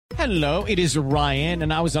Hello, it is Ryan,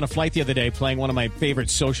 and I was on a flight the other day playing one of my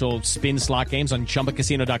favorite social spin slot games on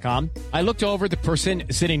ChumbaCasino.com. I looked over at the person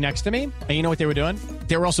sitting next to me, and you know what they were doing?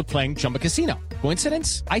 They were also playing Chumba Casino.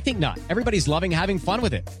 Coincidence? I think not. Everybody's loving having fun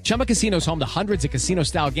with it. Chumba Casino is home to hundreds of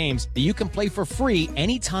casino-style games that you can play for free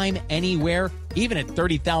anytime, anywhere, even at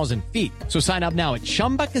 30,000 feet. So sign up now at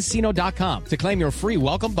ChumbaCasino.com to claim your free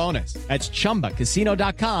welcome bonus. That's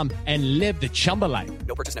ChumbaCasino.com and live the Chumba life.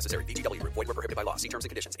 No purchase necessary. VGW. Void where prohibited by law. See terms and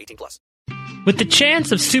conditions. 18+. With the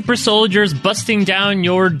chance of super soldiers busting down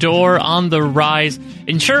your door on the rise,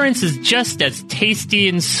 insurance is just as tasty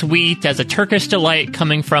and sweet as a Turkish delight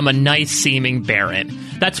coming from a nice-seeming baron.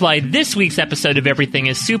 That's why this week's episode of Everything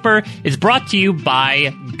is Super is brought to you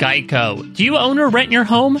by Geico. Do you own or rent your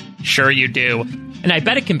home? Sure you do. And I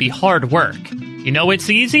bet it can be hard work. You know what's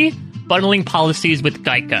easy? Bundling policies with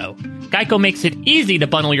Geico. Geico makes it easy to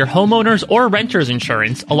bundle your homeowner's or renter's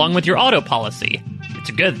insurance along with your auto policy. It's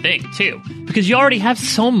a good thing, too, because you already have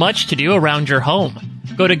so much to do around your home.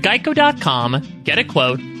 Go to geico.com, get a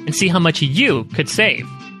quote, and see how much you could save.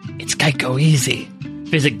 It's Geico easy.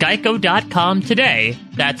 Visit geico.com today.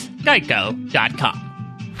 That's geico.com.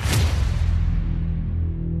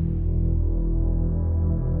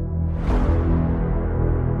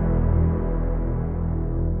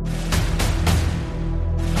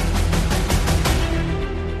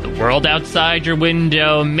 The world outside your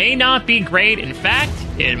window may not be great. In fact,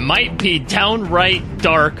 it might be downright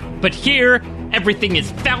dark. But here, everything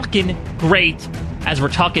is Falcon great, as we're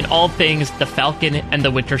talking all things the Falcon and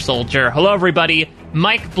the Winter Soldier. Hello, everybody.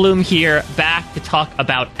 Mike Bloom here, back to talk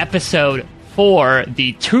about episode 4,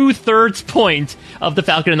 the 2/3 point of the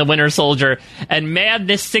Falcon and the Winter Soldier. And man,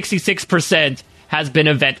 this 66% has been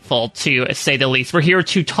eventful, to say the least. We're here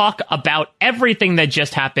to talk about everything that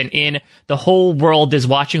just happened in The Whole World is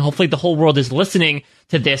Watching. Hopefully the whole world is listening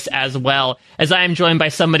to this as well, as I am joined by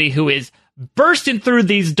somebody who is bursting through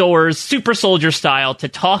these doors, super soldier style, to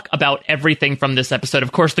talk about everything from this episode.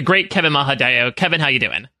 Of course, the great Kevin Mahadeo. Kevin, how you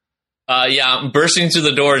doing? Yeah, I'm bursting through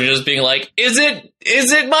the door and just being like, is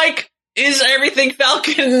it, Mike? Is everything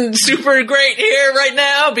Falcon super great here right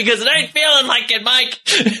now? Because it ain't feeling like it, Mike.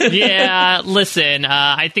 Yeah, listen,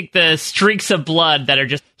 I think the streaks of blood that are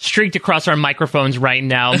just streaked across our microphones right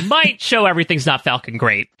now might show everything's not Falcon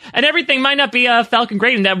great. And everything might not be Falcon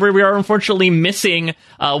great, in that we are unfortunately missing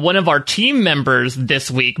one of our team members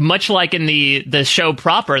this week. Much like in the show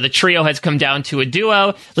proper, the trio has come down to a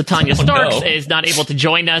duo. LaTanya Starks is not able to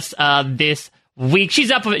join us this week. She's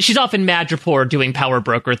off in Madripoor doing power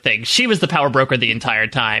broker things. She was the power broker the entire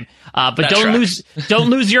time. But don't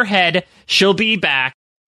lose your head. She'll be back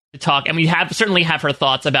to talk, and we certainly have her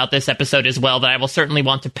thoughts about this episode as well, that I will certainly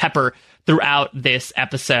want to pepper throughout this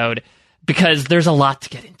episode, because there's a lot to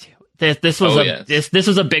get into. This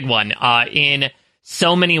was a big one in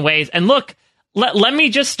so many ways. And look, let me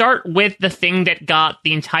just start with the thing that got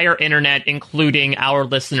the entire internet, including our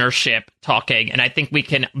listenership, talking, and I think we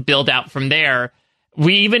can build out from there.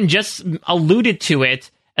 We even just alluded to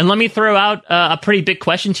it, and let me throw out a pretty big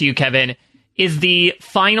question to you, Kevin. Is the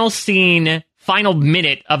final scene, final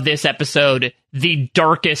minute of this episode the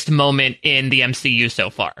darkest moment in the MCU so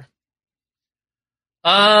far?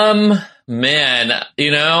 Man,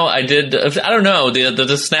 I don't know.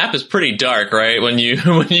 The snap is pretty dark, right? When you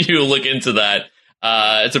look into that,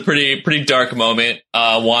 it's a pretty dark moment.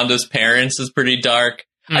 Wanda's parents is pretty dark.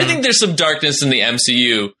 I think there's some darkness in the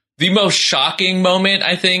MCU. The most shocking moment,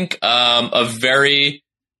 I think,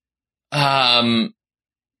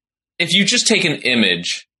 if you just take an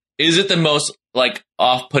image, is it the most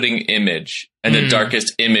off-putting image and the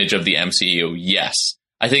darkest image of the MCU? Yes.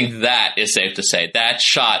 I think that is safe to say. That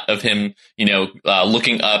shot of him,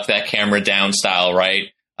 looking up, that camera down style,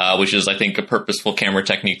 right? Which is, I think, a purposeful camera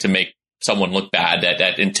technique to make someone look bad,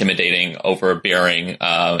 that intimidating, overbearing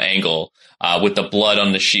angle with the blood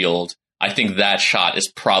on the shield. I think that shot is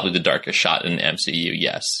probably the darkest shot in the MCU,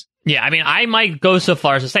 yes. Yeah, I mean, I might go so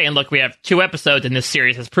far as to say, and look, we have 2 episodes, and this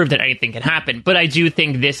series has proved that anything can happen, but I do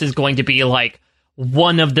think this is going to be,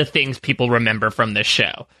 one of the things people remember from this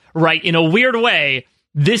show, right? In a weird way,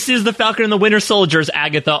 this is the Falcon and the Winter Soldier's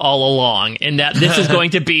Agatha all along, in that this is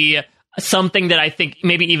going to be something that I think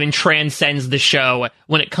maybe even transcends the show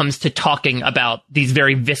when it comes to talking about these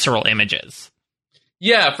very visceral images.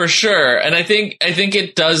 Yeah, for sure. And I think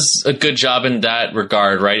it does a good job in that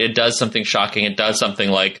regard, right? It does something shocking. It does something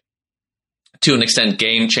to an extent,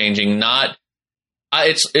 game-changing.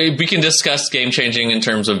 We can discuss game-changing in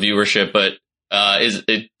terms of viewership, but is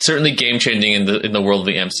it certainly game-changing in the world of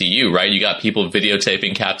the MCU, right? You got people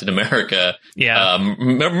videotaping Captain America,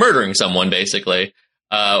 murdering someone, basically.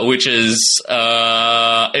 which is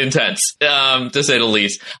intense, to say the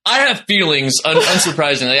least. I have feelings,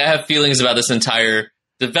 unsurprisingly, I have feelings about this entire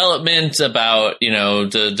development, about, you know,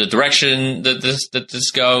 the direction that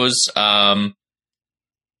this goes.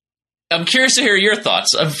 I'm curious to hear your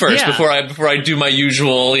thoughts first, before I do my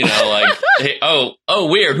usual, you know, like, hey, oh,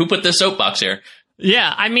 weird, who put this soapbox here?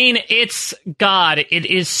 Yeah, I mean, it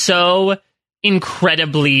is so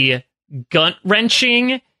incredibly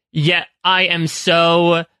gut-wrenching, yet I am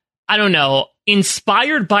so, I don't know,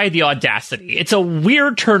 inspired by the audacity. It's a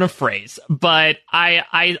weird turn of phrase, but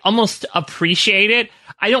I almost appreciate it.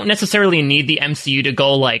 I don't necessarily need the MCU to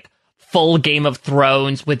go, like, full Game of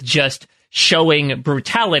Thrones with just showing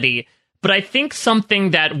brutality, but I think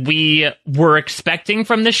something that we were expecting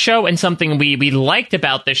from this show and something we liked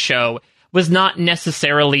about this show was not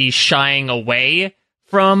necessarily shying away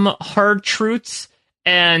from hard truths.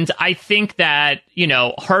 And I think that, you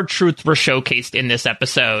know, hard truths were showcased in this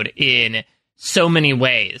episode in so many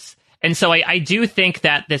ways. And so I do think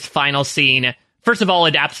that this final scene, first of all,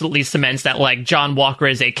 it absolutely cements that, like, John Walker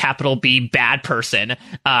is a capital B bad person.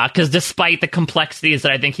 Because despite the complexities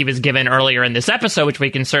that I think he was given earlier in this episode, which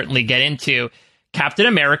we can certainly get into, Captain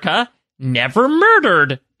America never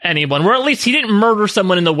murdered anyone. Or at least he didn't murder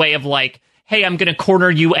someone in the way of, like, hey, I'm going to corner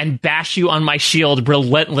you and bash you on my shield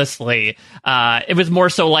relentlessly. It was more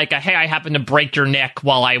so like, hey, I happened to break your neck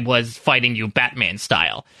while I was fighting you Batman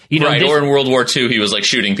style. You know, right, or in World War II, he was, like,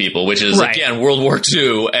 shooting people, which is, right. Again, World War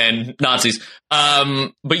II and Nazis.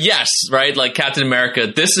 But yes, right, like, Captain America,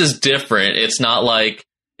 this is different. It's not like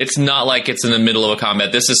it's in the middle of a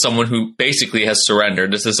combat. This is someone who basically has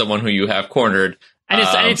surrendered. This is someone who you have cornered. And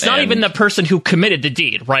it's not even the person who committed the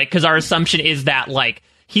deed, right? Because our assumption is that, like,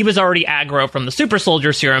 he was already aggro from the super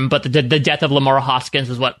soldier serum, but the death of Lamar Hoskins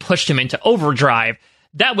was what pushed him into overdrive.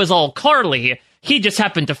 That was all Carly. He just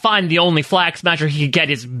happened to find the only flag smasher he could get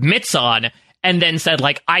his mitts on, and then said,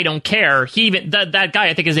 like, I don't care. He even, that guy,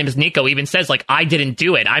 I think his name is Nico, even says, like, I didn't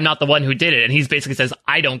do it. I'm not the one who did it. And he basically says,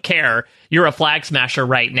 I don't care. You're a flag smasher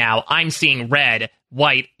right now. I'm seeing red,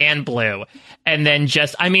 white, and blue. And then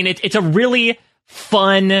just, I mean, it's a really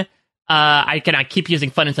fun, I keep using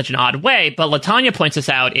fun in such an odd way, but LaTanya points us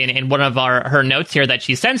out in one of her notes here that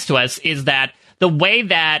she sends to us, is that the way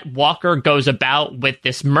that Walker goes about with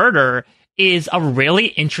this murder is a really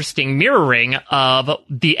interesting mirroring of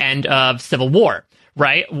the end of Civil War,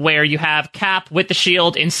 right? Where you have Cap with the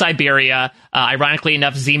shield in Siberia. Ironically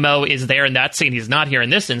enough, Zemo is there in that scene. He's not here in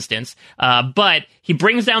this instance. But he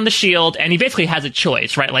brings down the shield and he basically has a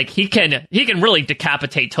choice, right? Like, he can really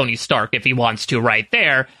decapitate Tony Stark if he wants to right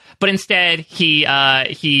there. But instead, he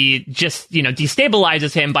just, you know,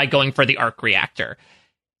 destabilizes him by going for the arc reactor.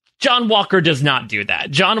 John Walker does not do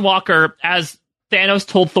that. John Walker, as Thanos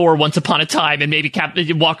told Thor once upon a time, and maybe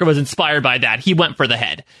Captain Walker was inspired by that, he went for the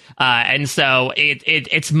head. And so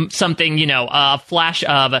it's something, you know, a flash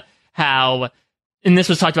of how, and this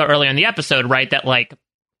was talked about earlier in the episode, right? That, like,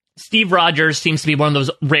 Steve Rogers seems to be one of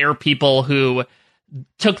those rare people who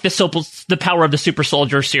took the power of the super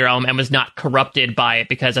soldier serum and was not corrupted by it,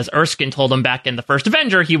 because, as Erskine told him back in the first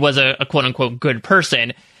Avenger, he was a quote-unquote good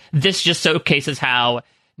person. This just showcases how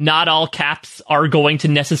not all Caps are going to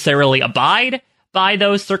necessarily abide by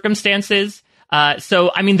those circumstances.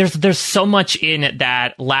 So, I mean, there's so much in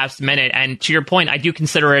that last minute, and to your point, I do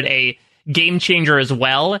consider it a game changer as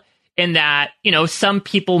well, in that, you know, some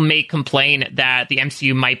people may complain that the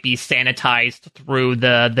MCU might be sanitized through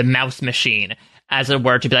the mouse machine, as it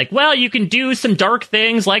were, to be like, well, you can do some dark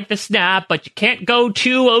things like the snap, but you can't go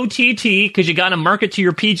too OTT because you got to market to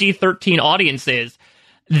your PG-13 audiences.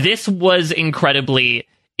 This was incredibly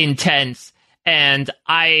intense, and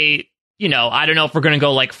I don't know if we're going to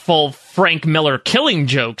go like full Frank Miller Killing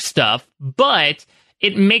Joke stuff, but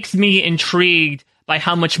it makes me intrigued by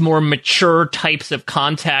how much more mature types of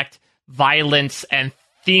contact, violence, and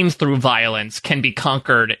themes through violence can be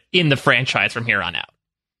conquered in the franchise from here on out.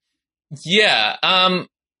 Yeah,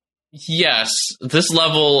 yes, this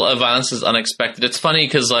level of violence is unexpected. It's funny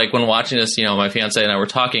because, like, when watching this, you know, my fiance and I were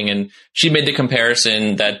talking, and she made the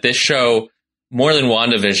comparison that this show, more than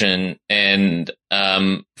WandaVision, and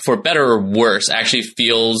for better or worse, actually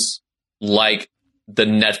feels like the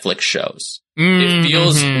Netflix shows. It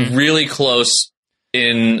feels really close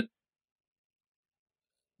in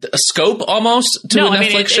a scope almost to a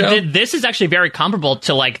Netflix show. This is actually very comparable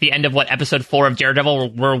to, like, the end of episode 4 of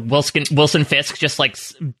Daredevil, where Wilson Fisk just, like,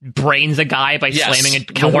 brains a guy by slamming a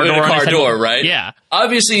car door, right? Yeah.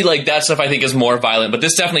 Obviously, like, that stuff I think is more violent, but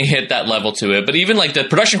this definitely hit that level to it. But even, like, the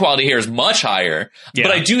production quality here is much higher. Yeah.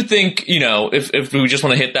 But I do think, you know, if we just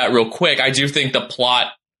want to hit that real quick, I do think the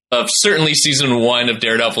plot certainly season 1 of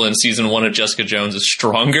Daredevil and season 1 of Jessica Jones is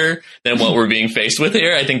stronger than what we're being faced with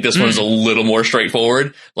here. I think this one's a little more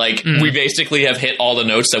straightforward. Like, we basically have hit all the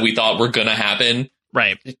notes that we thought were going to happen.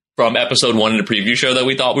 Right. From episode 1 in the preview show that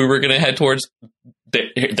we thought we were going to head towards.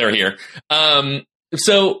 They're here.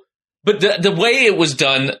 But the way it was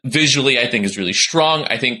done visually, I think, is really strong.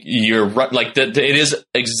 I think you're right. Like, it is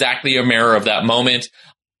exactly a mirror of that moment.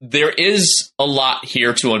 There is a lot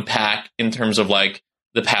here to unpack in terms of, like,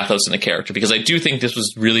 the pathos in the character, because I do think this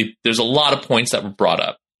was really, there's a lot of points that were brought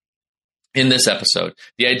up in this episode.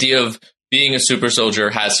 The idea of being a super soldier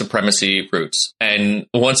has supremacy roots. And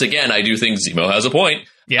once again, I do think Zemo has a point.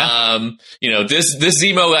 Yeah. This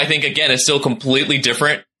Zemo, I think, again, is still completely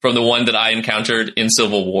different from the one that I encountered in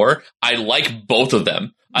Civil War. I like both of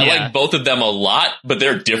them. I like both of them a lot, but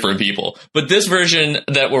they're different people. But this version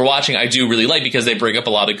that we're watching, I do really like, because they bring up a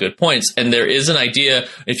lot of good points. And there is an idea,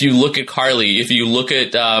 if you look at Carly, if you look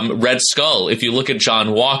at Red Skull, if you look at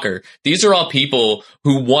John Walker, these are all people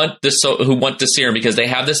who want this serum because they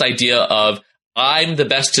have this idea of, I'm the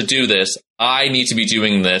best to do this. I need to be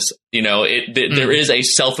doing this. There is a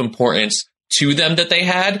self-importance to them that they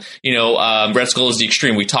had. Red Skull is the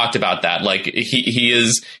extreme. We talked about that. Like, he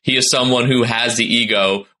is someone who has the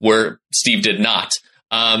ego where Steve did not.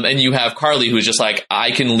 And you have Carly, who's just like,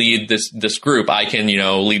 I can lead this group. I can,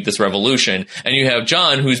 lead this revolution. And you have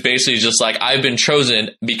John, who's basically just like, I've been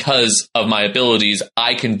chosen because of my abilities.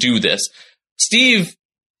 I can do this. Steve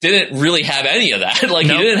didn't really have any of that. Like,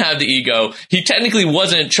 He didn't have the ego. He technically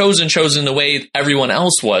wasn't chosen the way everyone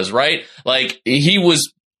else was, right? Like, he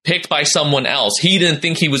was picked by someone else. He didn't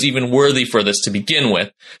think he was even worthy for this to begin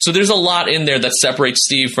with. So there's a lot in there that separates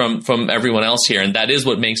Steve from everyone else here. And that is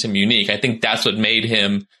what makes him unique. I think that's what made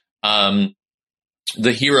him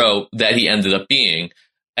the hero that he ended up being.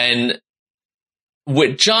 And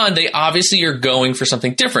with John, they obviously are going for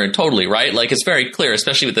something different, totally, right? Like, it's very clear,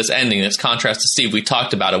 especially with this ending, this contrast to Steve. We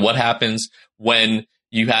talked about it. What happens when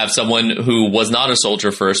you have someone who was not a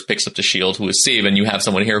soldier first, picks up the shield, who is Steve, and you have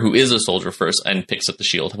someone here who is a soldier first and picks up the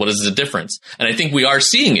shield? What is the difference? And I think we are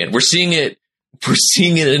seeing it. We're seeing it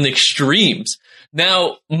in extremes.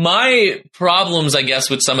 Now, my problems, I guess,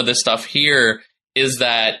 with some of this stuff here is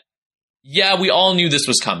that, we all knew this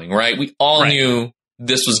was coming, right? We all knew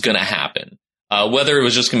this was going to happen. Whether it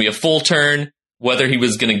was just going to be a full turn, whether he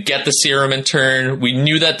was going to get the serum in turn, we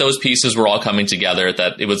knew that those pieces were all coming together,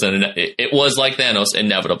 that it was like Thanos,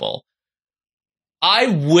 inevitable. I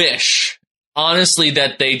wish, honestly,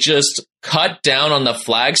 that they just cut down on the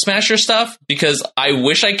Flag Smasher stuff, because I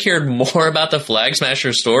wish I cared more about the Flag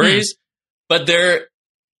Smasher stories, but their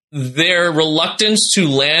reluctance to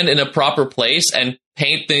land in a proper place and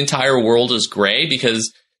paint the entire world as gray,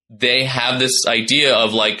 because they have this idea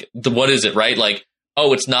of, like, what is it, right? Like,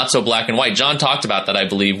 oh, it's not so black and white. John talked about that, I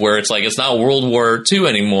believe, where it's like, it's not World War II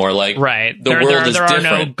anymore. Like, right. The world is different.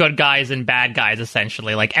 There are no good guys and bad guys,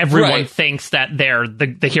 essentially. Like, everyone thinks that they're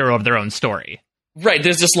the hero of their own story. Right.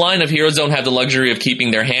 There's this line of heroes don't have the luxury of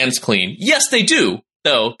keeping their hands clean. Yes, they do.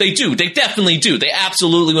 Though they do. They definitely do. They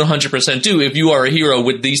absolutely 100% do. If you are a hero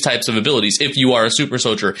with these types of abilities, if you are a super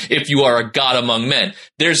soldier, if you are a god among men,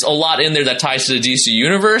 there's a lot in there that ties to the DC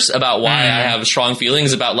universe about why I have strong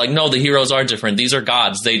feelings about, like, no, the heroes are different. These are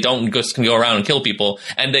gods. They don't just can go around and kill people,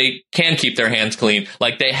 and they can keep their hands clean.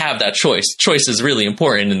 Like, they have that choice. Choice is really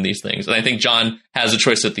important in these things. And I think John has a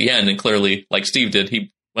choice at the end, and clearly, like Steve did,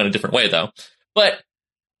 he went a different way, though. But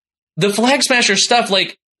the Flag Smasher stuff,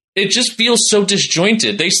 like, it just feels so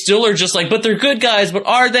disjointed. They still are just like, but they're good guys, but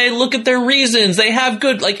are they? Look at their reasons. They have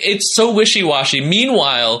good, like, it's so wishy-washy.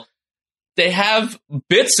 Meanwhile, they have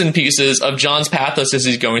bits and pieces of John's pathos as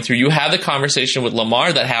he's going through. You have the conversation with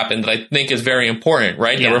Lamar that happened that I think is very important,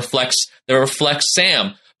 right? Yeah. That reflects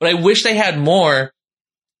Sam. But I wish they had more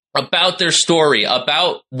about their story,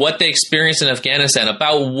 about what they experienced in Afghanistan,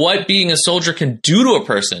 about what being a soldier can do to a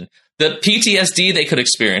person. The PTSD they could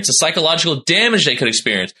experience, the psychological damage they could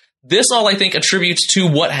experience. This all, I think, attributes to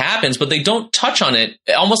what happens, but they don't touch on it,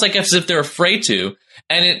 almost like as if they're afraid to.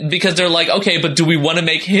 And because they're like, okay, but do we want to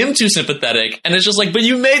make him too sympathetic? And it's just like, but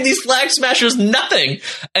you made these Flag Smashers nothing.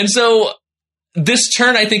 And so this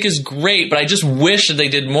turn, I think, is great, but I just wish that they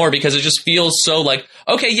did more, because it just feels so like,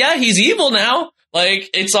 okay, yeah, he's evil now. Like,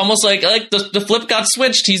 it's almost like the flip got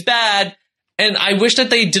switched. He's bad. And I wish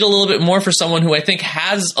that they did a little bit more for someone who I think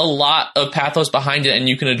has a lot of pathos behind it, and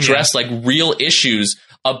you can address like real issues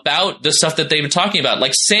about the stuff that they've been talking about.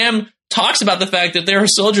 Like, Sam talks about the fact that there are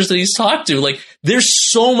soldiers that he's talked to. Like, there's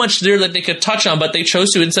so much there that they could touch on, but they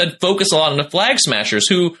chose to instead focus a lot on the Flag Smashers,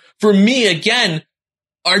 who, for me, again,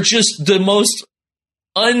 are just the most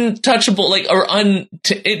untouchable, like, or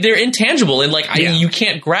they're intangible, and like you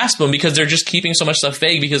can't grasp them because they're just keeping so much stuff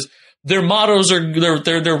vague because their mottos are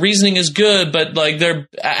their reasoning is good, but like their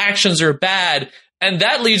actions are bad. And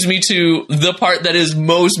that leads me to the part that is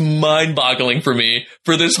most mind-boggling for me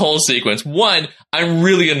for this whole sequence. One, I'm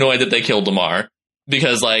really annoyed that they killed Lamar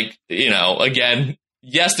because, like, you know, again,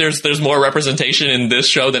 yes, there's more representation in this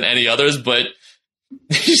show than any others, but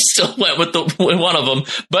he still went with one of them.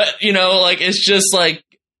 But, you know, like, it's just like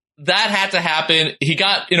that had to happen. He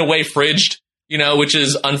got, in a way, fridged, you know, which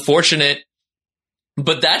is unfortunate.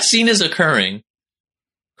 But that scene is occurring.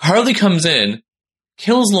 Karli comes in,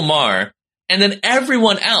 kills Lamar, and then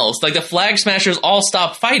everyone else, like the Flag Smashers, all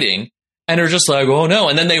stop fighting and are just like, oh no.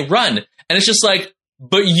 And then they run. And it's just like,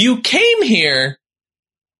 but you came here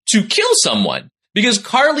to kill someone. Because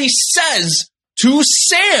Karli says to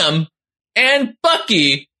Sam and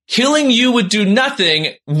Bucky, killing you would do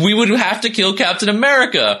nothing. We would have to kill Captain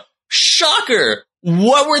America. Shocker.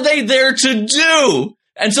 What were they there to do?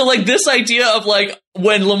 And so, like, this idea of, like,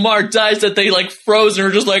 when Lamar dies, that they, like, froze and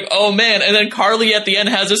are just like, oh, man. And then Karli at the end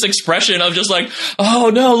has this expression of just like,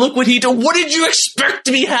 oh, no, look what he did. What did you expect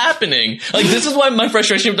to be happening? Like, this is why my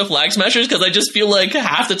frustration with the Flag Smashers, because I just feel like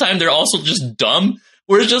half the time they're also just dumb.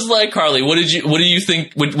 Where it's just like, Karli, what did you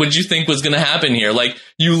think was going to happen here? Like,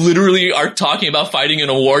 you literally are talking about fighting in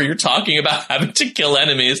a war. You're talking about having to kill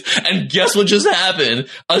enemies. And guess what just happened?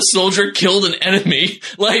 A soldier killed an enemy.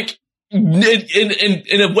 Like, in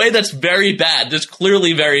a way that's very bad. That's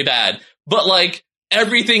clearly very bad. But like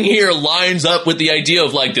everything here lines up with the idea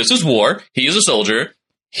of like, this is war. He is a soldier.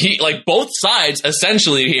 He, like, both sides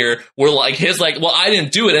essentially here were like his, like, well, I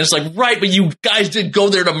didn't do it. And it's like, right, but you guys did go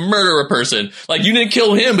there to murder a person. Like, you didn't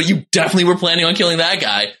kill him, but you definitely were planning on killing that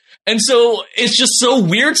guy. And so it's just so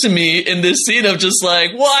weird to me in this scene of just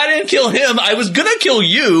like, well, I didn't kill him. I was going to kill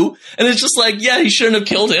you. And it's just like, yeah, he shouldn't have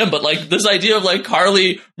killed him. But like this idea of like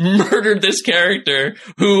Karli murdered this character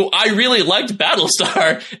who I really liked,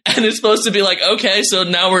 Battlestar. And it's supposed to be like, okay, so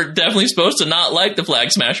now we're definitely supposed to not like the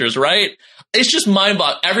Flag Smashers, right? It's just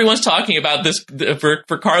mind-boggling. Everyone's talking about this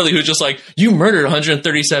for Karli, who's just like, you murdered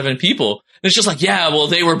 137 people. And it's just like, yeah, well,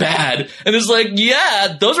 they were bad. And it's like,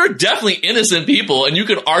 yeah, those are definitely innocent people. And you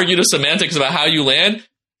could argue the semantics about how you land.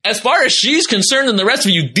 As far as she's concerned and the rest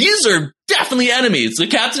of you, these are definitely enemies. The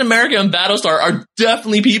Captain America and Battlestar are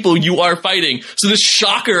definitely people you are fighting. So this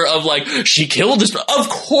shocker of like, she killed this. Of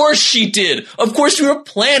course she did. Of course you were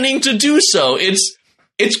planning to do so.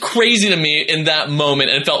 It's crazy to me in that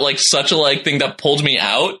moment, and it felt like such a like thing that pulled me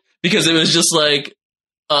out because it was just like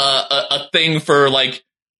a thing for like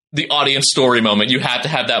the audience story moment. You had to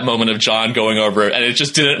have that moment of John going over it, and it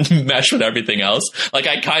just didn't mesh with everything else. Like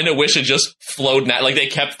I kind of wish it just flowed. Like they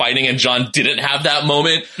kept fighting, and John didn't have that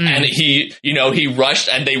moment, and he rushed,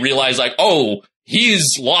 and they realized like, oh,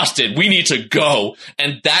 he's lost it. We need to go,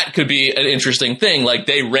 and that could be an interesting thing. Like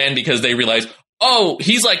they ran because they realized, oh,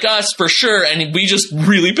 he's like us for sure, and we just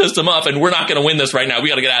really pissed him off, and we're not going to win this right now. We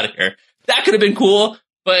got to get out of here. That could have been cool,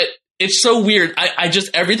 but it's so weird. I just,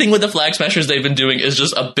 everything with the Flag Smashers they've been doing is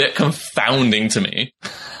just a bit confounding to me.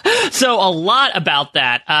 So a lot about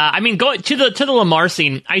that. I mean, going to the Lamar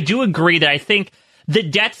scene, I do agree that I think the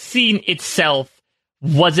death scene itself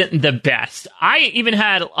wasn't the best. I even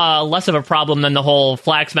had less of a problem than the whole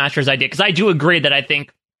Flag Smashers idea, because I do agree that I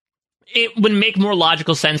think it would make more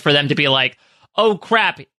logical sense for them to be like, oh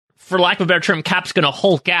crap, for lack of a better term, Cap's gonna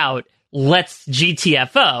Hulk out, let's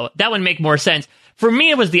GTFO. That would make more sense. For me,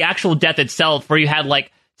 it was the actual death itself, where you had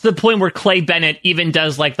like, to the point where Clay Bennett even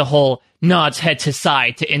does like the whole nods head to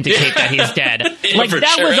side to indicate that he's dead. Yeah, like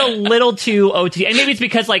that sure. was a little too OT. And maybe it's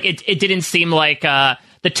because like it didn't seem like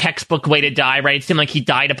the textbook way to die, right? It seemed like he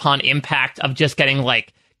died upon impact of just getting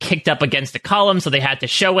like kicked up against a column, so they had to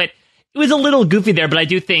show it. It was a little goofy there, but I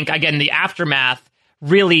do think, again, the aftermath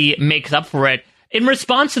really makes up for it. In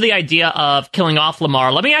response to the idea of killing off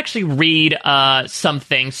Lamar, let me actually read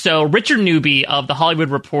something. So Richard Newby of The Hollywood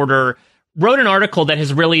Reporter wrote an article that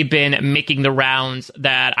has really been making the rounds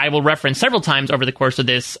that I will reference several times over the course of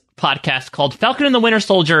this podcast, called Falcon and the Winter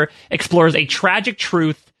Soldier Explores a Tragic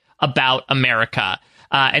Truth About America.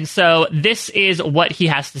 And so this is what he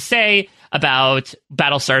has to say about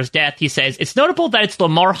Battlestar's death. He says, it's notable that it's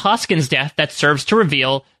Lamar Hoskins' death that serves to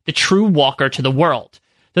reveal the true Walker to the world.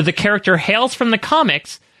 Though the character hails from the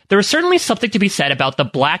comics, there is certainly something to be said about the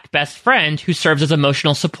black best friend who serves as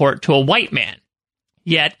emotional support to a white man.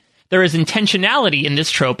 Yet, there is intentionality in this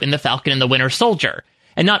trope in The Falcon and the Winter Soldier,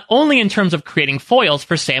 and not only in terms of creating foils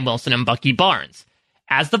for Sam Wilson and Bucky Barnes.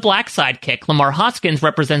 As the black sidekick, Lamar Hoskins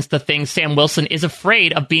represents the thing Sam Wilson is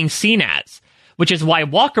afraid of being seen as, which is why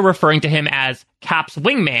Walker referring to him as Cap's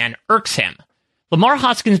wingman irks him. Lamar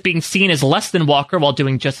Hoskins being seen as less than Walker while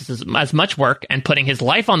doing just as much work and putting his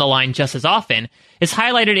life on the line just as often is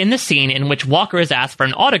highlighted in the scene in which Walker is asked for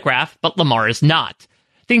an autograph, but Lamar is not.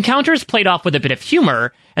 The encounter is played off with a bit of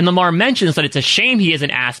humor, and Lamar mentions that it's a shame he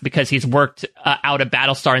isn't asked because he's worked out a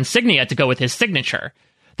Battlestar insignia to go with his signature.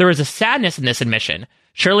 There is a sadness in this admission,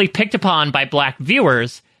 surely picked upon by black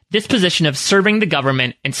viewers, this position of serving the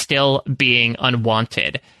government and still being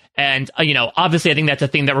unwanted. And, obviously I think that's a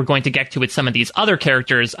thing that we're going to get to with some of these other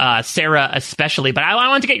characters, Sarah especially. But I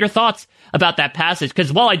want to get your thoughts about that passage,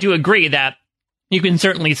 because while I do agree that you can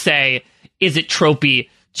certainly say, is it tropey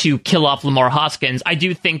to kill off Lamar Hoskins, I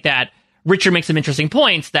do think that Richard makes some interesting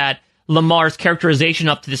points that Lamar's characterization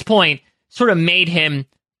up to this point sort of made him,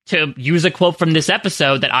 to use a quote from this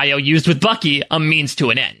episode that Io used with Bucky, a means to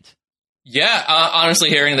an end. Yeah, honestly,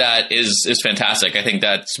 hearing that is fantastic. I think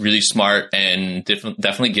that's really smart and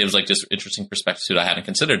definitely gives like just interesting perspective to it I hadn't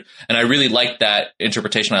considered. And I really like that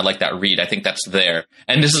interpretation. I like that read. I think that's there.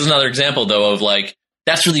 And this is another example, though, of like,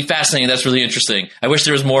 that's really fascinating. That's really interesting. I wish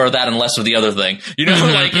there was more of that and less of the other thing. It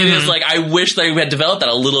is like, I wish they had developed that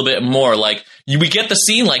a little bit more. Like, we get the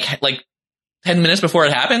scene like 10 minutes before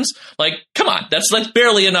it happens. Like, come on, that's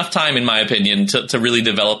barely enough time, in my opinion, to really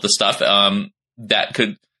develop the stuff that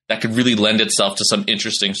could really lend itself to some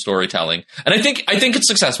interesting storytelling. And I think it's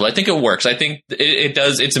successful. I think it works. I think it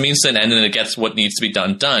does. It's a means to an end, and it gets what needs to be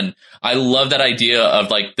done. I love that idea of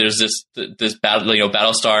like, there's this battle,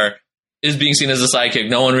 Battlestar is being seen as a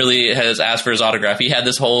sidekick. No one really has asked for his autograph. He had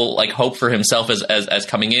this whole like hope for himself as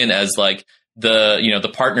coming in as like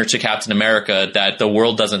the partner to Captain America that the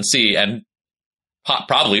world doesn't see, and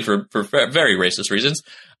probably for very racist reasons.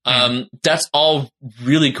 That's all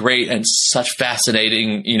really great and such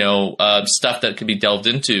fascinating, stuff that could be delved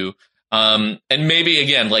into. And maybe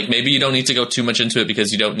again, like maybe you don't need to go too much into it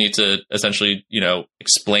because you don't need to essentially,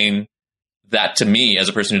 explain that to me as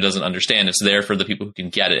a person who doesn't understand. It's there for the people who can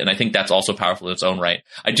get it. And I think that's also powerful in its own right.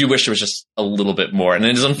 I do wish there was just a little bit more. And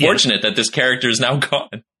it is unfortunate that this character is now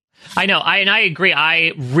gone. I know. And I agree.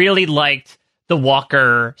 I really liked the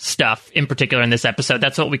Walker stuff in particular in this episode.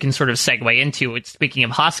 That's what we can sort of segue into, speaking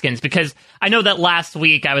of Hoskins, because I know that last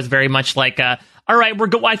week I was very much like, all right,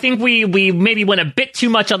 I think we maybe went a bit too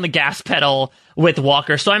much on the gas pedal with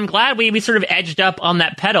Walker. So I'm glad we sort of edged up on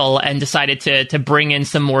that pedal and decided to bring in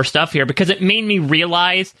some more stuff here, because it made me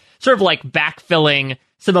realize, sort of like backfilling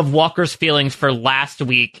some of Walker's feelings for last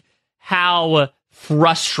week, how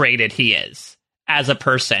frustrated he is as a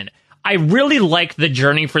person. I really like the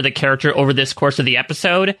journey for the character over this course of the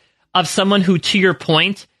episode of someone who, to your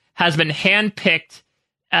point, has been handpicked,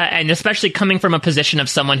 and especially coming from a position of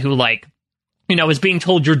someone who, like, is being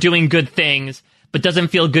told you're doing good things, but doesn't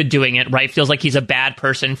feel good doing it, right? Feels like he's a bad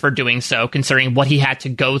person for doing so, considering what he had to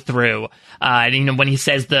go through. When he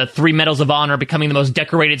says the 3 medals of honor, becoming the most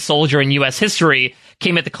decorated soldier in U.S. history,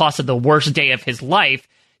 came at the cost of the worst day of his life.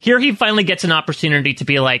 Here he finally gets an opportunity to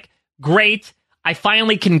be like, great, I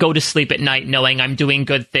finally can go to sleep at night knowing I'm doing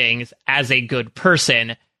good things as a good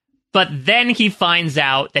person. But then he finds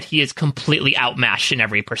out that he is completely outmatched in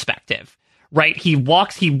every perspective, right? He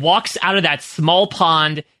walks out of that small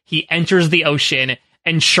pond, he enters the ocean,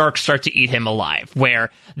 and sharks start to eat him alive, where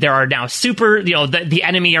there are now the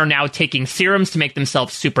enemy are now taking serums to make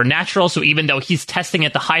themselves supernatural. So even though he's testing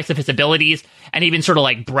at the highest of his abilities, and even sort of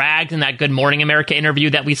like bragged in that Good Morning America interview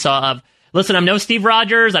that we saw of, listen, I'm no Steve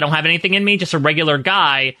Rogers, I don't have anything in me, just a regular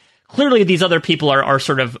guy. Clearly these other people are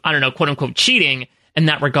sort of, I don't know, quote unquote cheating in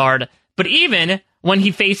that regard. But even when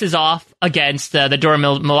he faces off against the Dora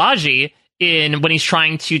Milaje when he's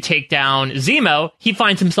trying to take down Zemo, he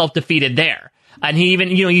finds himself defeated there. And he even,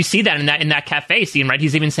 you see that in that cafe scene, right?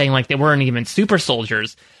 He's even saying like they weren't even super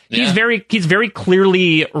soldiers. Yeah. He's very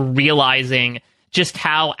clearly realizing just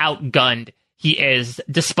how outgunned he is,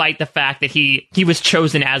 despite the fact that he was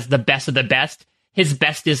chosen as the best of the best. His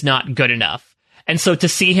best is not good enough. And so to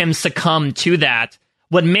see him succumb to that,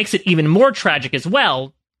 what makes it even more tragic as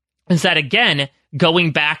well is that, again,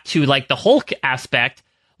 going back to like the Hulk aspect,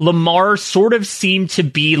 Lamar sort of seemed to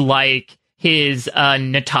be like his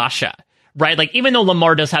Natasha, right? Like, even though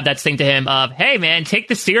Lamar does have that thing to him of, hey man, take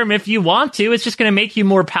the serum if you want to, it's just going to make you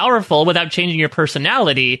more powerful without changing your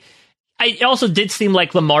personality. It also did seem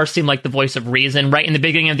like Lamar seemed like the voice of reason, right? In the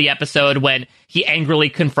beginning of the episode when he angrily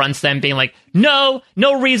confronts them, being like, no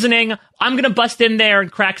reasoning, I'm going to bust in there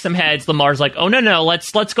and crack some heads. Lamar's like, oh, no,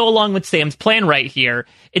 let's go along with Sam's plan right here.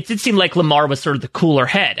 It did seem like Lamar was sort of the cooler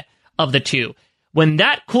head of the two. When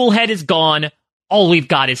that cool head is gone, all we've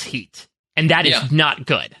got is heat. And that is not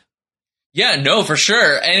good. Yeah, no, for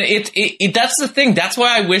sure. And it that's the thing. That's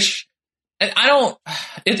why I wish, and I don't,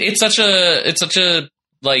 it's such a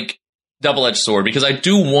like, double-edged sword because I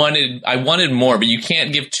wanted more, but you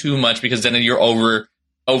can't give too much because then you're overselling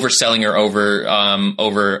or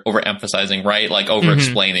overemphasizing, right? Like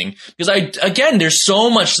over-explaining. Because there's so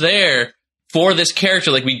much there for this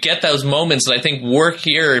character. Like, we get those moments that I think work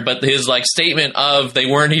here, but his like statement of they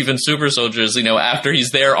weren't even super soldiers, after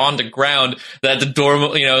he's there on the ground, that the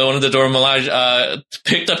one of the Dora Milaje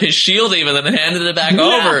picked up his shield even and then handed it back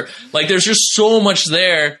over. Like, there's just so much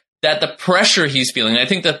there that the pressure he's feeling. I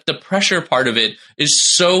think that the pressure part of it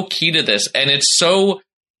is so key to this. And it's so,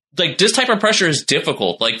 like, this type of pressure is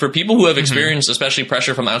difficult. Like, for people who have experienced, especially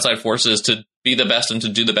pressure from outside forces to be the best and to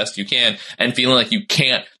do the best you can and feeling like you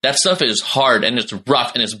can't, that stuff is hard and it's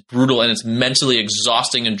rough and it's brutal and it's mentally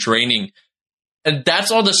exhausting and draining. And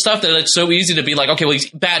that's all the stuff that it's so easy to be like, okay, well, he's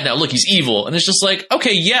bad now. Look, he's evil. And it's just like,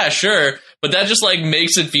 okay, yeah, sure. But that just like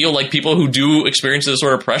makes it feel like people who do experience this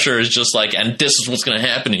sort of pressure is just like, and this is what's going to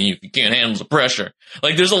happen to you if you can't handle the pressure.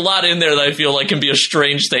 Like, there's a lot in there that I feel like can be a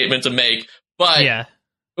strange statement to make. But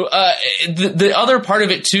the other part of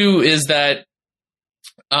it too is that,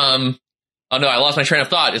 oh no, I lost my train of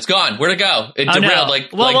thought. It's gone. Where'd it go? It derailed,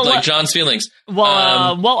 like John's feelings.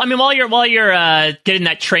 I mean, while you're getting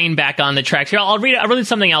that train back on the tracks here, I'll read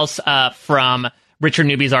something else from Richard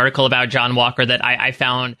Newby's article about John Walker that I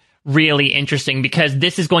found really interesting, because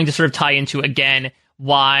this is going to sort of tie into, again,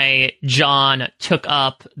 why John took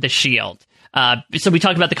up the shield. So we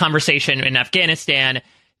talked about the conversation in Afghanistan.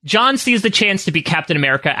 John sees the chance to be Captain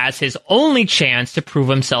America as his only chance to prove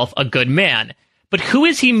himself a good man. But who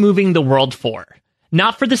is he moving the world for?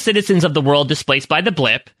 Not for the citizens of the world displaced by the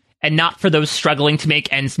blip, and not for those struggling to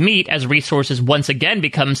make ends meet as resources once again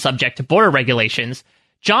become subject to border regulations.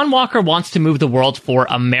 John Walker wants to move the world for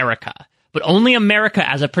America, but only America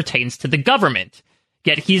as it pertains to the government.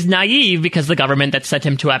 Yet he's naive because the government that sent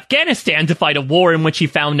him to Afghanistan to fight a war in which he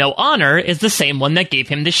found no honor is the same one that gave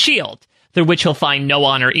him the shield, through which he'll find no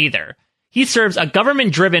honor either. He serves a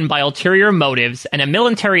government driven by ulterior motives and a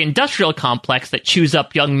military-industrial complex that chews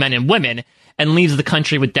up young men and women and leaves the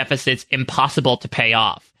country with deficits impossible to pay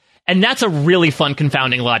off. And that's a really fun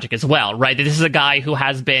confounding logic as well, right? This is a guy who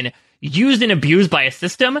has been used and abused by a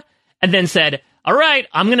system and then said, all right,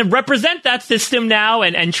 I'm going to represent that system now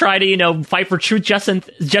and try to, fight for truth,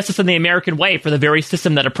 justice in the American way for the very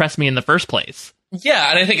system that oppressed me in the first place. Yeah,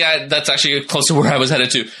 and I think that's actually close to where I was headed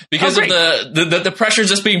to. Because of the pressure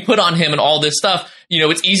just being put on him and all this stuff,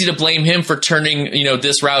 it's easy to blame him for turning,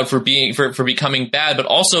 this route, for becoming bad. But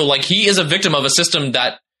also, like, he is a victim of a system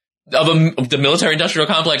of the military-industrial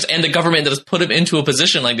complex and the government that has put him into a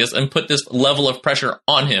position like this and put this level of pressure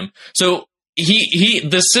on him. So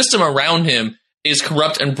the system around him is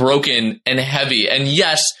corrupt and broken and heavy. And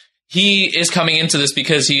yes, he is coming into this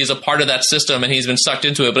because he is a part of that system and he's been sucked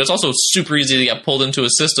into it, but it's also super easy to get pulled into a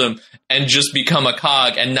system and just become a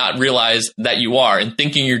cog and not realize that you are, and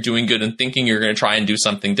thinking you're doing good and thinking you're going to try and do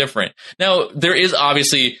something different. Now, there is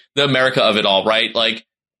obviously the America of it all, right? Like,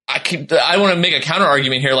 I want to make a counter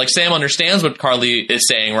argument here. Like, Sam understands what Carly is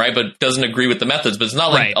saying, right, but doesn't agree with the methods. But it's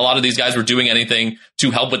not like a lot of these guys were doing anything to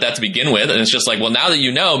help with that to begin with. And it's just like, well, now that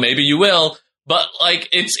you know, maybe you will. But like,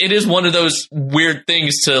 it is one of those weird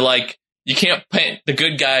things to, like, you can't paint the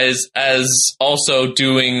good guys as also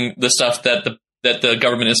doing the stuff that the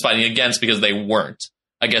government is fighting against because they weren't,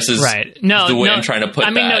 I guess is the way I'm trying to put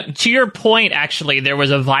that. No, to your point, actually, there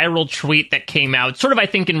was a viral tweet that came out, sort of, I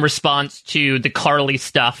think, in response to the Carly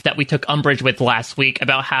stuff that we took umbrage with last week,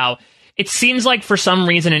 about how it seems like for some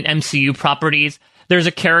reason in MCU properties, there's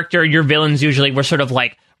a character, your villains usually were sort of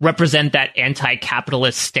like represent that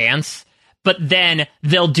anti-capitalist stance. But then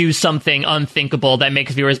they'll do something unthinkable that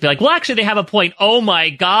makes viewers be like, well, actually, they have a point. Oh, my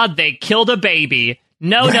God, they killed a baby.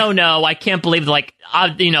 No, I can't believe, like,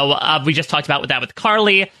 we just talked about that with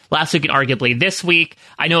Carly last week and arguably this week.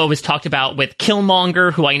 I know it was talked about with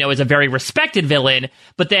Killmonger, who I know is a very respected villain.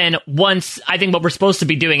 But then once, I think what we're supposed to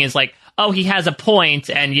be doing is like, oh, he has a point,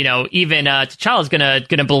 and, even T'Challa's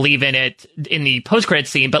gonna believe in it in the post-credit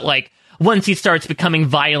scene. But, like, once he starts becoming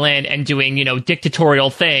violent and doing, dictatorial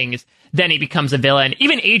things, then he becomes a villain.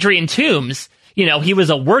 Even Adrian Toomes, he was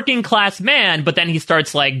a working class man, but then he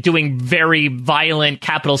starts like doing very violent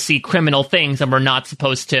capital C criminal things, and we're not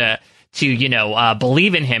supposed to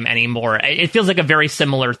believe in him anymore. It feels like a very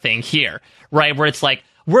similar thing here, right? Where it's like,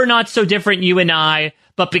 we're not so different, you and I,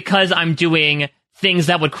 but because I'm doing things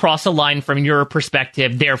that would cross a line from your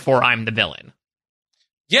perspective, therefore I'm the villain.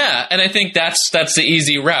 Yeah, and I think that's the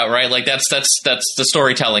easy route, right? Like that's the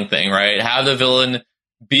storytelling thing, right? Have the villain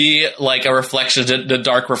be like a reflection, the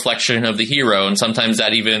dark reflection of the hero, and sometimes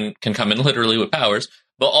that even can come in literally with powers,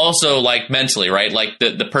 but also like mentally, right? Like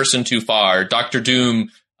the person too far. Doctor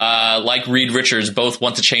Doom like Reed Richards, both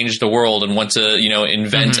want to change the world and want to,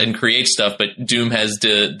 invent and create stuff. But Doom has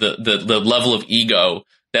the level of ego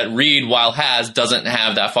that Reed, while doesn't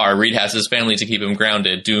have that far. Reed has his family to keep him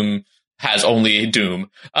grounded. Doom has only Doom.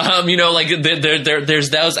 There's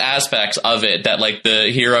those aspects of it that like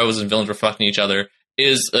the heroes and villains reflecting each other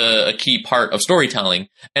is a key part of storytelling.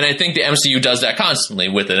 And I think the MCU does that constantly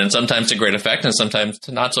with it, and sometimes to great effect and sometimes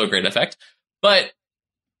to not so great effect. But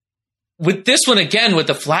with this one, again, with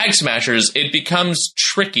the Flag Smashers, it becomes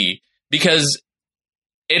tricky because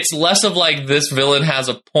it's less of like this villain has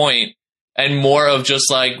a point and more of just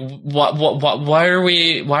like, why are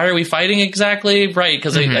we fighting exactly? Right.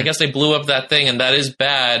 Because I guess they blew up that thing and that is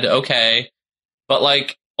bad. Okay. But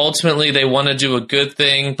like, ultimately they want to do a good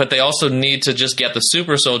thing, but they also need to just get the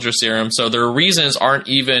super soldier serum. So their reasons aren't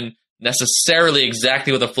even necessarily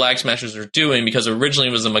exactly what the Flag Smashers are doing, because originally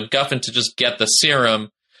it was a MacGuffin to just get the serum.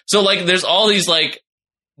 So like, there's all these like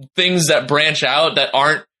things that branch out that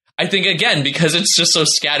aren't, I think, again, because it's just so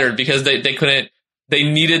scattered, because they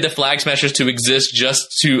needed the Flag Smashers to exist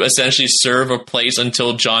just to essentially serve a place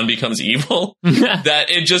until John becomes evil. That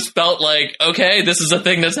it just felt like, okay, this is a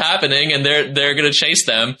thing that's happening and they're going to chase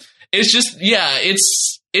them. It's just, yeah,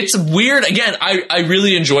 it's weird. Again, I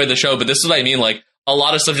really enjoy the show, but this is what I mean. Like, a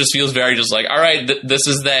lot of stuff just feels very just like, all right, this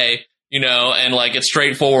is they, and like it's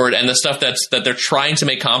straightforward. And the stuff that they're trying to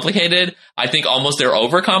make complicated, I think almost they're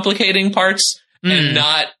overcomplicating parts. And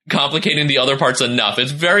not complicating the other parts enough. It's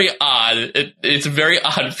very odd. It's a very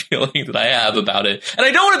odd feeling that I have about it. And I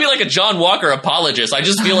don't want to be like a John Walker apologist. I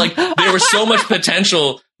just feel like there was so much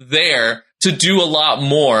potential there to do a lot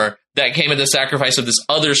more that came at the sacrifice of this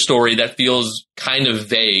other story that feels kind of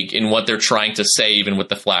vague in what they're trying to say, even with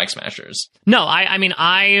the Flag Smashers. No, I mean,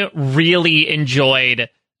 I really enjoyed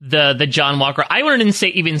the John Walker. I wouldn't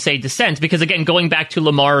even say dissent, because again, going back to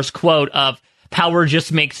Lamar's quote of power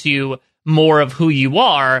just makes you more of who you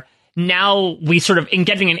are, now we sort of, in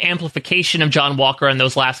getting an amplification of John Walker in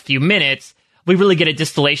those last few minutes, we really get a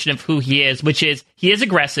distillation of who he is, which is, he is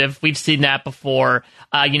aggressive. We've seen that before.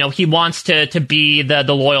 He wants to be the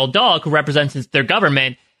loyal dog who represents their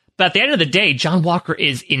government. But at the end of the day, John Walker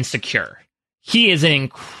is insecure. He is an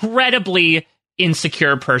incredibly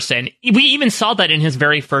insecure person. We even saw that in his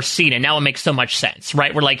very first scene, and now it makes so much sense,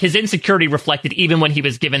 right? Where like his insecurity reflected even when he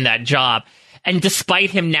was given that job. And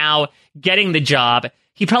despite him now getting the job,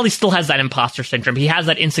 he probably still has that imposter syndrome. He has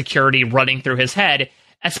that insecurity running through his head,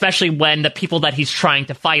 especially when the people that he's trying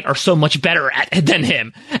to fight are so much better than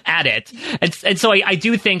him at it. And so I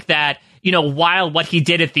do think that, while what he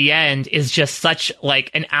did at the end is just such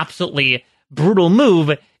like an absolutely brutal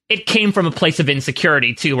move, it came from a place of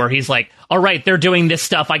insecurity too, where he's like, all right, they're doing this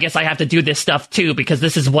stuff. I guess I have to do this stuff too, because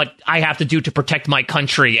this is what I have to do to protect my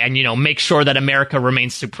country and, make sure that America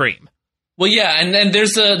remains supreme. Well, yeah, and then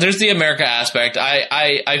there's the America aspect.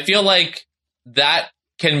 I feel like that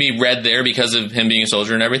can be read there because of him being a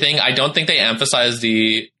soldier and everything. I don't think they emphasize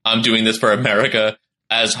I'm doing this for America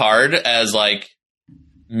as hard as like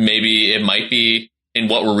maybe it might be in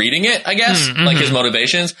what we're reading it, I guess, like his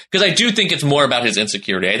motivations. Because I do think it's more about his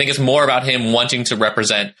insecurity. I think it's more about him wanting to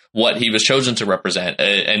represent what he was chosen to represent.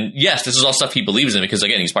 And yes, this is all stuff he believes in, because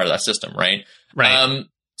again, he's part of that system, right? Right.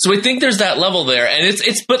 So I think there's that level there, and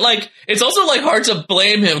but like, it's also like hard to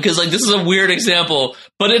blame him, because like, this is a weird example,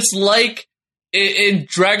 but it's like in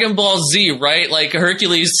Dragon Ball Z, right? Like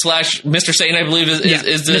Hercules / Mr. Satan, I believe is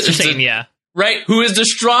Mr. Satan, yeah. Right? Who is the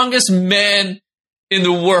strongest man in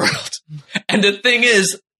the world. And the thing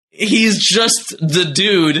is, he's just the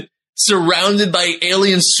dude surrounded by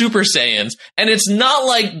alien Super Saiyans. And it's not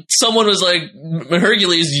like someone was like,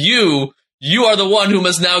 Hercules, you are the one who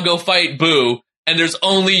must now go fight Boo. And there's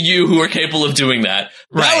only you who are capable of doing that.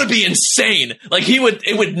 Right. That would be insane. Like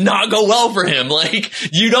it would not go well for him. Like,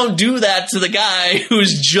 you don't do that to the guy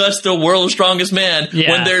who's just the world's strongest man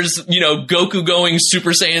when there's, Goku going Super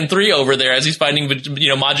Saiyan 3 over there as he's fighting,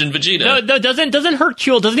 Majin Vegeta. No, doesn't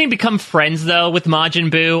Hercule, doesn't he become friends though with Majin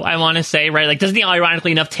Buu, I want to say, right? Like, doesn't he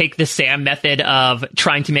ironically enough take the Sam method of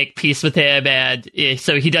trying to make peace with him, and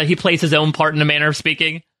so he plays his own part in a manner of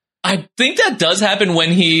speaking? I think that does happen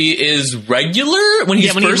when he is regular, when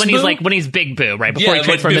he's when he's Big Boo, right? Before he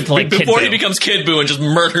transforms into like Kid Boo. Before he becomes Kid Boo and just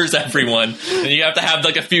murders everyone, and you have to have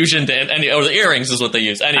like a fusion or the earrings is what they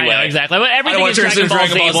use. Anyway, I know, exactly. But everything in Dragon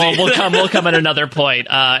Ball Z will come at another point.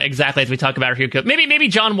 Exactly, as we talk about Ryuko. Maybe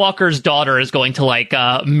John Walker's daughter is going to like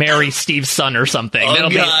marry Steve's son or something. Oh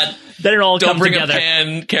God. Then it all Don't comes together. Don't bring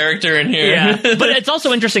a Pan character in here. Yeah, but it's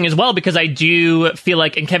also interesting as well, because I do feel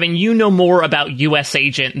like, and Kevin, you know more about U.S.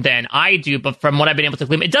 Agent than I do, but from what I've been able to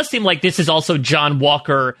glean, it does seem like this is also John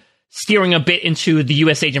Walker steering a bit into the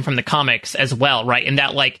U.S. Agent from the comics as well, right? In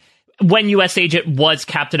that, like, when U.S. Agent was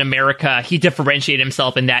Captain America, he differentiated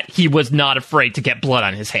himself in that he was not afraid to get blood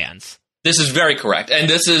on his hands. This is very correct. And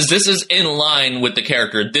this is in line with the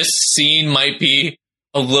character. This scene might be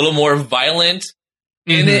a little more violent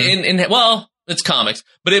in well, it's comics,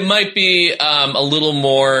 but it might be a little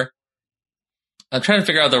more. I'm trying to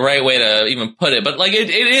figure out the right way to even put it, but like it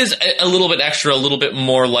is a little bit extra, a little bit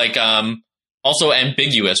more like also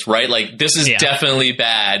ambiguous, right? Like this is definitely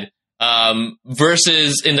bad.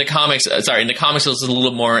 Versus in the comics, it was a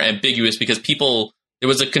little more ambiguous because there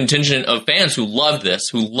was a contingent of fans who loved this,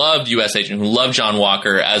 who loved U.S. Agent, who loved John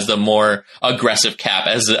Walker as the more aggressive Cap,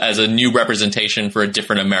 as a new representation for a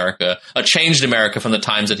different America, a changed America from the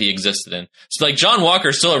times that he existed in. So like John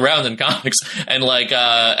Walker's still around in comics, and like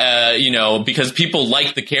because people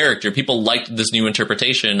liked the character, people liked this new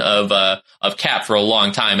interpretation of Cap for a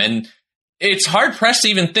long time, and it's hard pressed to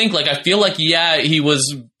even think, like, I feel like, he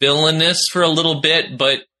was villainous for a little bit,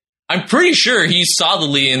 but I'm pretty sure he's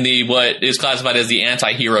solidly in what is classified as the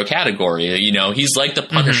anti-hero category. You know, he's like the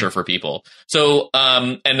Punisher for people. So,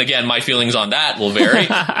 and again, my feelings on that will vary,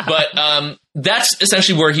 but that's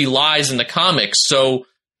essentially where he lies in the comics. So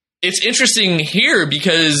it's interesting here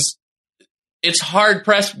because it's hard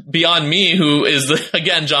pressed beyond me, who is,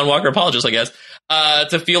 again, John Walker apologist, I guess,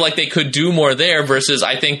 to feel like they could do more there versus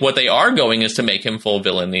I think what they are going is to make him full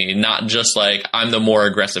villainy, not just like I'm the more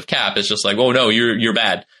aggressive Cap. It's just like, oh no, you're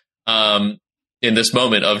bad. In this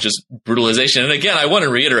moment of just brutalization. And again, I want to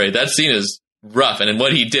reiterate that scene is rough and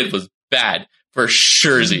what he did was bad for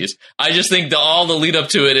surezies. I just think all the lead up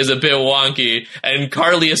to it is a bit wonky, and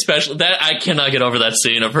Carly especially, that I cannot get over that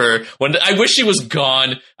scene of her when I wish she was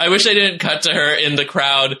gone. I wish they didn't cut to her in the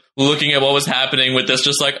crowd looking at what was happening with this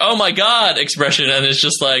just like, oh my God expression. And it's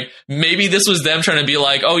just like, maybe this was them trying to be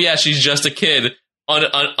like, oh yeah, she's just a kid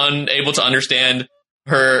unable to understand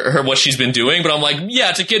her what she's been doing. But I'm like, yeah,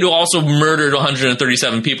 it's a kid who also murdered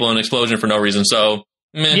 137 people in an explosion for no reason. So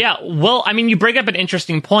meh. Yeah, well, I mean, you bring up an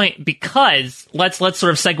interesting point because let's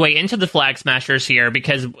sort of segue into the Flag Smashers here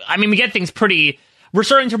because, I mean, we get things we're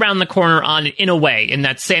starting to round the corner on in a way in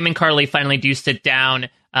that Sam and Carly finally do sit down,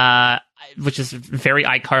 which is very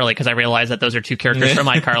iCarly because I realize that those are two characters from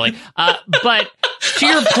iCarly. But to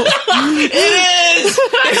your point, it is.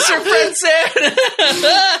 It's your friend Sam.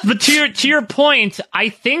 But to your point, I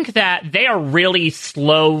think that they are really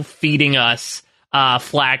slow feeding us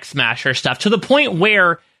Flag Smasher stuff to the point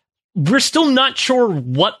where we're still not sure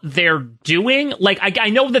what they're doing. Like I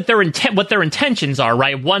know that what their intentions are,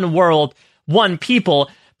 right? One world, one people.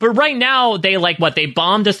 But right now, they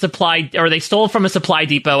bombed a supply, or they stole from a supply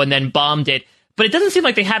depot and then bombed it. But it doesn't seem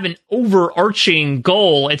like they have an overarching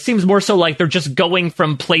goal. It seems more so like they're just going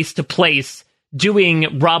from place to place,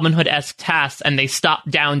 doing Robin Hood-esque tasks, and they stop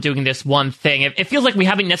down doing this one thing. It feels like we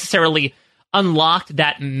haven't necessarily unlocked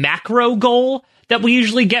that macro goal that we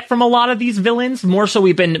usually get from a lot of these villains. More so,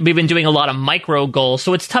 we've been doing a lot of micro goals.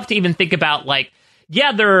 So it's tough to even think about, like,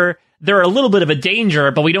 yeah, they're a little bit of a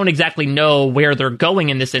danger, but we don't exactly know where they're going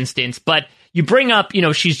in this instance. But you bring up,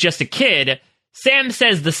 she's just a kid. Sam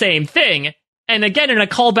says the same thing. And again, in a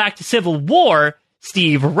callback to Civil War,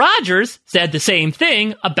 Steve Rogers said the same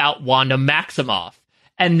thing about Wanda Maximoff.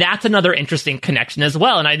 And that's another interesting connection as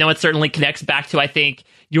well. And I know it certainly connects back to, I think,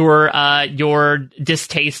 your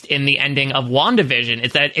distaste in the ending of WandaVision,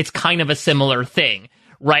 is that it's kind of a similar thing,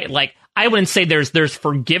 right? Like, I wouldn't say there's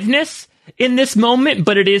forgiveness in this moment,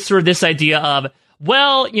 but it is sort of this idea of,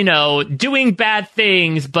 well, doing bad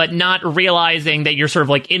things, but not realizing that you're sort of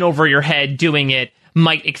like in over your head doing it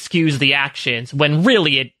might excuse the actions, when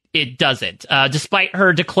really it doesn't. Despite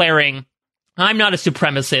her declaring, I'm not a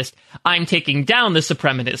supremacist, I'm taking down the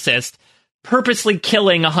supremacist, purposely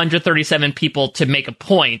killing 137 people to make a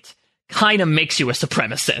point kind of makes you a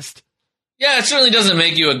supremacist. Yeah, it certainly doesn't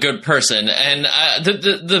make you a good person. And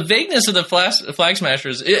the vagueness of the Flag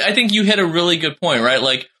Smashers, I think you hit a really good point, right?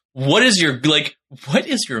 Like, what is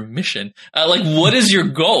your mission? What is your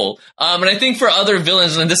goal? And I think for other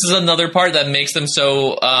villains, and this is another part that makes them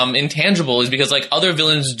so intangible, is because like other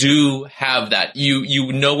villains do have that.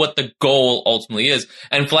 You know what the goal ultimately is,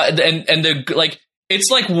 and they're like, it's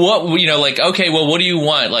like what okay, well, what do you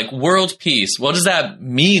want? Like world peace. What does that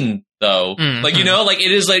mean? Though,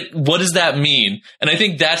 it is like, what does that mean? And I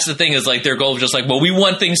think that's the thing, is like their goal is just like, well, we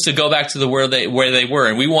want things to go back to where they were,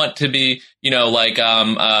 and we want to be,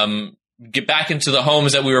 get back into the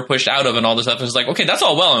homes that we were pushed out of and all this stuff. And it's like, okay, that's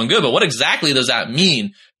all well and good, but what exactly does that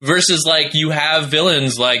mean? Versus like you have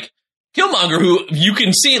villains like Killmonger, who you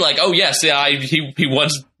can see like, oh yes, yeah, he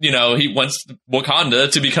wants, he wants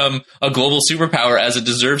Wakanda to become a global superpower as it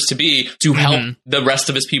deserves to be to help the rest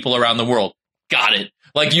of his people around the world. Got it.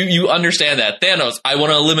 Like you understand that. Thanos, I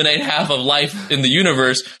want to eliminate half of life in the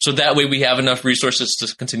universe so that way we have enough resources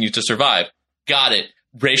to continue to survive. Got it.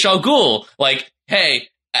 Ra's al Ghul, like, hey,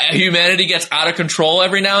 humanity gets out of control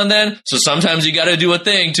every now and then, so sometimes you got to do a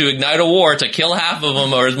thing to ignite a war to kill half of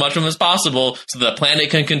them or as much of them as possible so the planet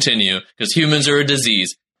can continue because humans are a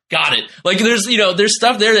disease. Got it. Like there's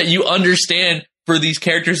stuff there that you understand for these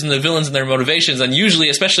characters and the villains and their motivations, and usually,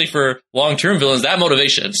 especially for long-term villains, that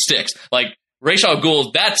motivation sticks. Like Ra's al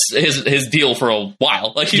Ghul, that's his deal for a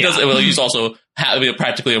while. Like he does. Well, he's also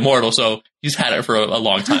practically immortal, so he's had it for a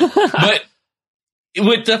long time. But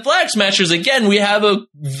with the Flag Smashers, again, we have a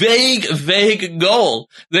vague goal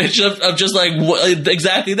that's just like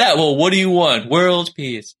exactly that. Well, what do you want? World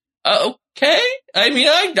peace. Okay. I mean,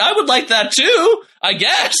 I would like that too, I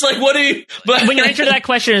guess. Like, what do you... But when your answer to that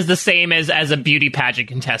question is the same as a beauty pageant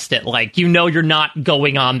contestant, like, you're not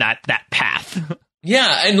going on that path.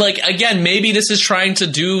 Yeah, and like, again, maybe this is trying to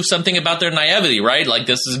do something about their naivety, right? Like,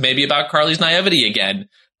 this is maybe about Carly's naivety again.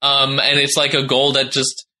 And it's like a goal that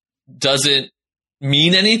just doesn't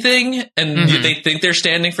mean anything, and they think they're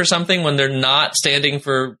standing for something when they're not standing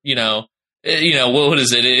for, what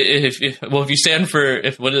is it? If you stand for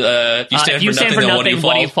nothing, then what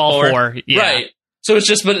do you fall for? Yeah. Right. So it's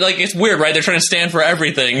just, but like, it's weird, right? They're trying to stand for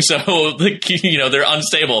everything, so like, they're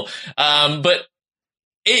unstable. But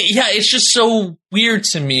it's just so weird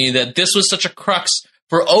to me that this was such a crux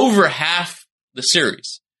for over half the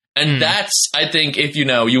series. And that's, I think, if you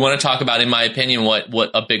want to talk about, in my opinion,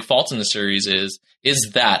 what a big fault in the series is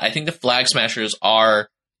that I think the Flag Smashers are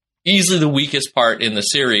easily the weakest part in the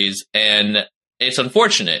series, and it's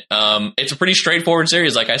unfortunate. It's a pretty straightforward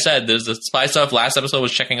series. Like I said, there's the spy stuff. Last episode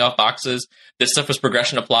was checking off boxes. This stuff was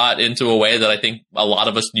progression of plot into a way that I think a lot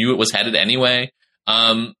of us knew it was headed anyway.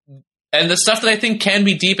 And the stuff that I think can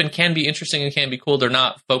be deep and can be interesting and can be cool, they're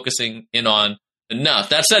not focusing in on enough.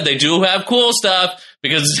 That said, they do have cool stuff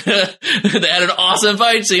because they had an awesome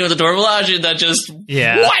fight scene with the Dora Milaje that just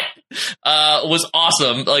was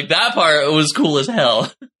awesome. Like, that part was cool as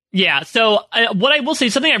hell. Yeah, so what I will say,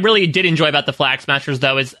 something I really did enjoy about the Flag Smashers,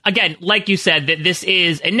 though, is, again, like you said, that this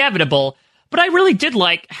is inevitable, but I really did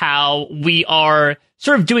like how we are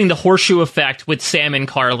sort of doing the horseshoe effect with Sam and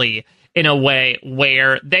Carly in a way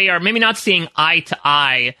where they are maybe not seeing eye to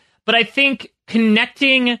eye, but I think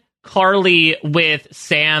connecting Carly with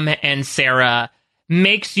Sam and Sarah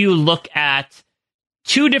makes you look at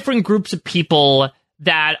two different groups of people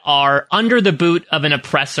that are under the boot of an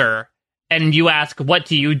oppressor, and you ask, what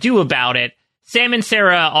do you do about it? Sam and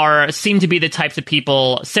Sarah seem to be the types of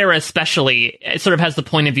people, Sarah especially, sort of has the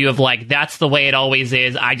point of view of like, that's the way it always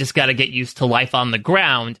is, I just gotta get used to life on the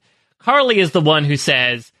ground. Carly is the one who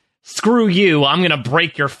says, screw you, I'm going to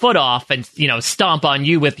break your foot off and, stomp on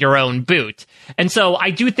you with your own boot. And so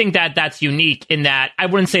I do think that that's unique in that I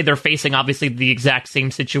wouldn't say they're facing, obviously, the exact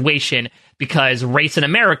same situation, because race in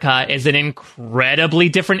America is an incredibly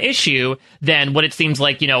different issue than what it seems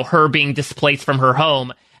like, her being displaced from her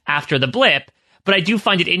home after the blip. But I do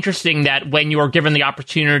find it interesting that when you are given the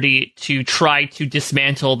opportunity to try to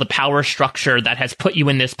dismantle the power structure that has put you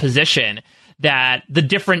in this position, that the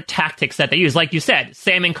different tactics that they use, like you said,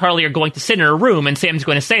 Sam and Carly are going to sit in a room and Sam's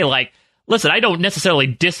going to say, like, listen, I don't necessarily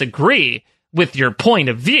disagree with your point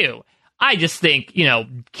of view. I just think,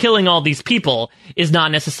 killing all these people is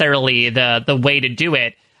not necessarily the way to do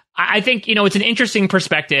it. I think, it's an interesting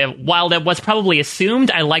perspective. While that was probably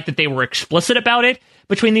assumed, I like that they were explicit about it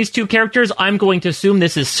between these two characters. I'm going to assume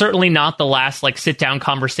this is certainly not the last, sit-down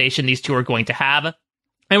conversation these two are going to have.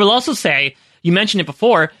 I will also say, you mentioned it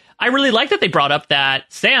before, I really like that they brought up that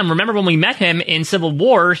Sam, remember when we met him in Civil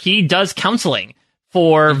War, he does counseling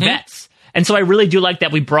for vets. And so I really do like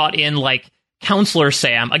that we brought in, Counselor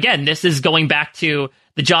Sam. Again, this is going back to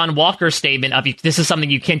the John Walker statement of, this is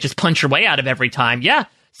something you can't just punch your way out of every time. Yeah,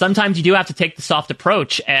 sometimes you do have to take the soft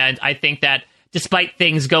approach. And I think that despite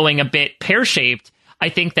things going a bit pear-shaped, I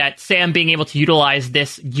think that Sam being able to utilize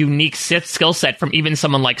this unique skill set from even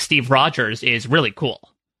someone like Steve Rogers is really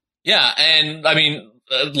cool. Yeah, and I mean,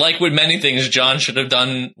 like with many things, John should have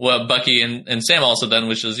done what Bucky and Sam also done,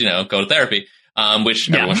 which is, go to therapy,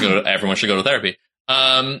 which everyone should go to therapy.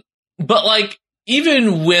 But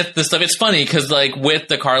even with the stuff, it's funny because with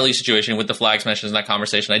the Carly situation, with the Flag Smashers and that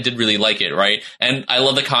conversation, I did really like it, right? And I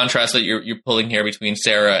love the contrast that you're pulling here between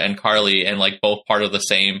Sarah and Carly, and both part of the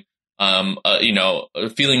same,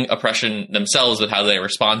 feeling oppression themselves with how they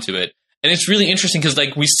respond to it. And it's really interesting because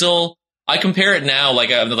I compare it now,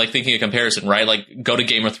 like I'm like thinking a comparison, right? Like go to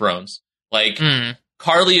Game of Thrones. Like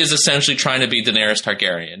Carly is essentially trying to be Daenerys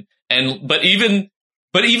Targaryen. But even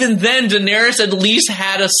then, Daenerys at least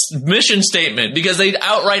had a mission statement because they'd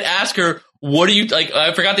outright ask her, what are you, like,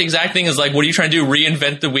 I forgot the exact thing is like, what are you trying to do?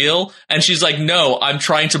 Reinvent the wheel? And she's like, no, I'm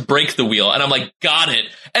trying to break the wheel. And I'm like, got it.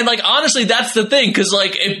 And like, honestly, that's the thing. Cause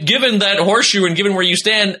like, given that horseshoe and given where you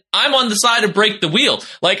stand, I'm on the side of break the wheel.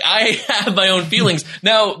 Like I have my own feelings.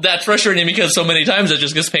 Now that's frustrating because so many times it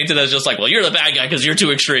just gets painted as just like, well, you're the bad guy because you're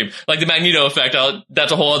too extreme. Like the Magneto effect.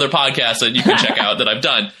 That's a whole other podcast that you can check out that I've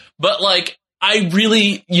done. But like, I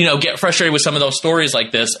really, get frustrated with some of those stories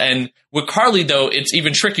like this. And with Carly, though, it's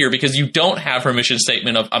even trickier because you don't have her mission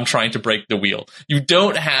statement of I'm trying to break the wheel. You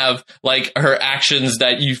don't have like her actions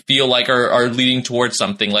that you feel like are leading towards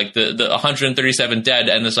something like the 137 dead.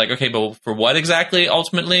 And it's like, okay, but for what exactly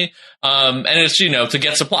ultimately? And it's, to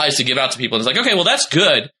get supplies to give out to people. And it's like, okay, well, that's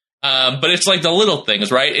good. But it's like the little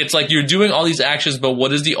things, right? It's like you're doing all these actions, but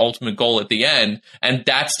what is the ultimate goal at the end? And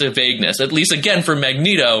that's the vagueness. At least again, for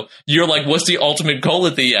Magneto, you're like, what's the ultimate goal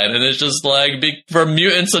at the end? And it's just like for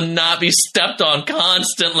mutants to not be stepped on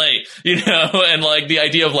constantly, and like the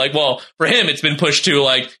idea of like, well, for him, it's been pushed to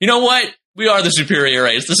like, you know what? We are the superior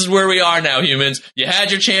race. This is where we are now, humans. You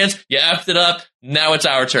had your chance. You effed it up. Now it's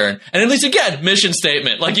our turn. And at least again, mission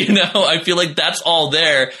statement. Like, I feel like that's all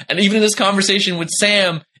there. And even in this conversation with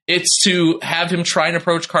Sam, it's to have him try and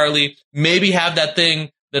approach Carly, maybe have that thing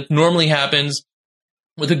that normally happens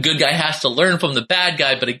with a good guy has to learn from the bad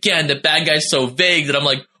guy. But again, the bad guy's so vague that I'm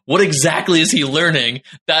like, what exactly is he learning?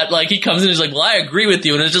 That like he comes in and he's like, well, I agree with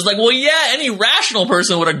you. And it's just like, well, yeah, any rational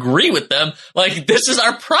person would agree with them. Like, this is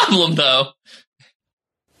our problem, though.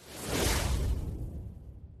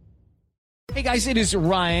 Hey guys, it is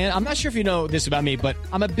Ryan. I'm not sure if you know this about me, but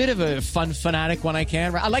I'm a bit of a fun fanatic when I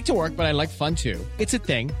can. I like to work, but I like fun too. It's a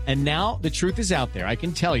thing. And now the truth is out there. I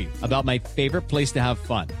can tell you about my favorite place to have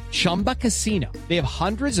fun. Chumba Casino. They have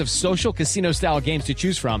hundreds of social casino style games to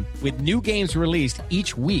choose from with new games released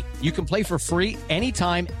each week. You can play for free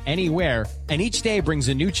anytime, anywhere. And each day brings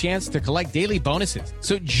a new chance to collect daily bonuses.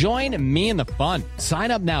 So join me in the fun.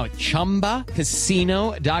 Sign up now at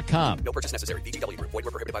ChumbaCasino.com. No purchase necessary. VGW Group. Void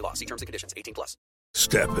where prohibited by law. See terms and conditions. 18+.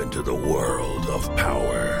 Step into the world of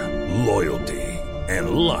power, loyalty, and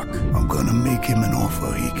luck. I'm gonna make him an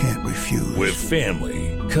offer he can't refuse. With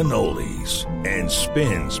family, cannolis, and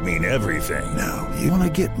spins mean everything. Now, you wanna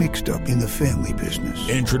get mixed up in the family business.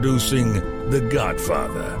 Introducing The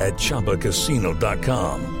Godfather at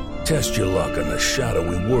ChumbaCasino.com. Test your luck in the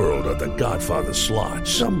shadowy world of The Godfather slot.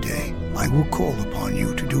 Someday, I will call upon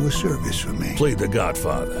you to do a service for me. Play The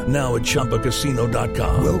Godfather, now at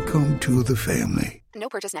ChumbaCasino.com. Welcome to the family. No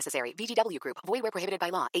purchase necessary. VGW Group. Void where prohibited by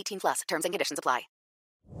law. 18+. Terms and conditions apply.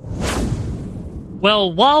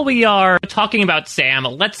 Well, while we are talking about Sam,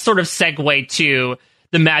 let's sort of segue to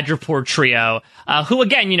the Madripoor trio, who,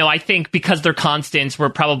 again, I think because they're constants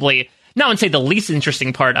were probably... not would say the least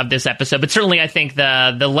interesting part of this episode, but certainly I think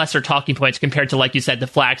the lesser talking points compared to, like you said, the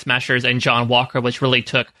Flag Smashers and John Walker, which really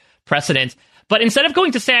took precedence. But instead of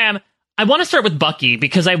going to Sam, I want to start with Bucky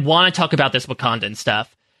because I want to talk about this Wakandan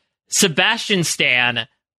stuff. Sebastian Stan,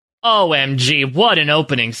 OMG, what an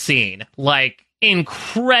opening scene. Like,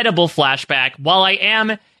 incredible flashback. While I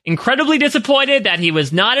am incredibly disappointed that he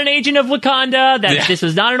was not an agent of Wakanda, that this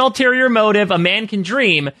was not an ulterior motive, a man can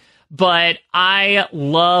dream, but I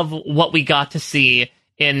love what we got to see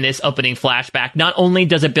in this opening flashback. Not only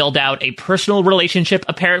does it build out a personal relationship,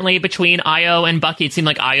 apparently, between Io and Bucky. It seemed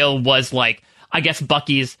like Io was, like, I guess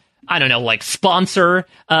Bucky's, I don't know, like, sponsor,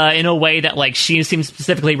 in a way that, like, she seems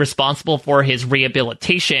specifically responsible for his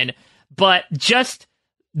rehabilitation. But just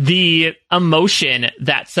the emotion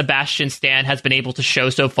that Sebastian Stan has been able to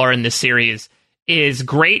show so far in this series is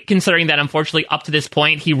great, considering that, unfortunately, up to this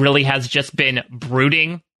point, he really has just been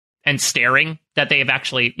brooding and staring, that they have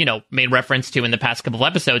actually, made reference to in the past couple of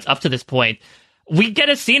episodes up to this point. We get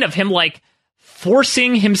a scene of him, like,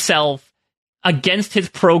 forcing himself against his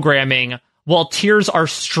programming while tears are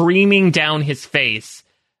streaming down his face.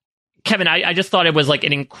 Kevin, I just thought it was, like,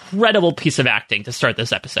 an incredible piece of acting to start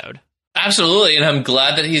this episode. Absolutely, and I'm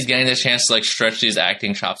glad that he's getting the chance to, like, stretch these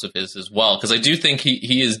acting chops of his as well, because I do think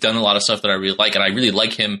he has done a lot of stuff that I really like, and I really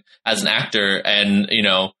like him as an actor, and,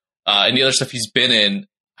 and the other stuff he's been in,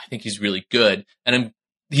 I think he's really good. And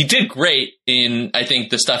he did great in, I think,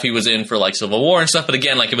 the stuff he was in for, like, Civil War and stuff. But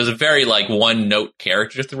again, like, it was a very, like, one-note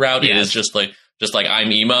character throughout. Yes. It is just like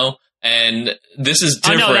I'm emo. And this is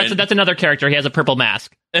different. Oh, no, that's another character. He has a purple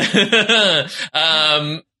mask.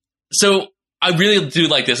 So I really do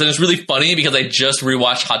like this, and it's really funny because I just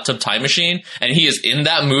rewatched Hot Tub Time Machine, and he is in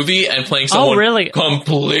that movie and playing someone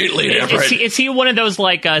completely different. Is he one of those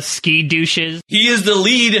like ski douches? He is the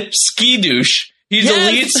lead ski douche. He's a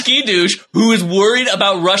lead ski douche who is worried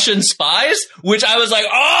about Russian spies, which I was like,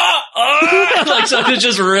 like, so it's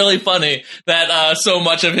just really funny that so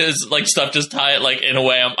much of his like stuff just tie it like in a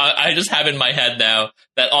way. I just have in my head now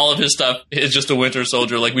that all of his stuff is just a Winter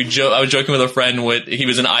Soldier. Like I was joking with a friend he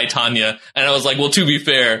was in I, Tonya, and I was like, well, to be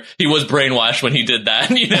fair, he was brainwashed when he did that,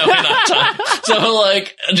 you know, in I, Tonya. So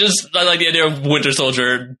like, I like the idea of Winter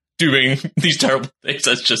Soldier doing these terrible things.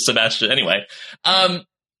 That's just Sebastian anyway.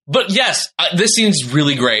 But yes, this scene's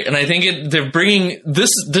really great, and I think they're bringing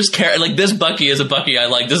this character, like this Bucky is a Bucky I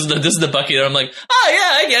like. This is the Bucky that I'm like, oh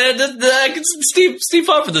yeah, I get it. I can Steve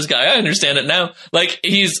fought for this guy. I understand it now. Like,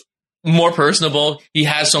 he's more personable. He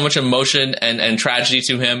has so much emotion and tragedy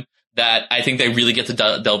to him that I think they really get to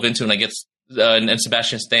delve into, and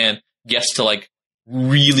Sebastian Stan gets to like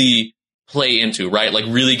really play into, right? Like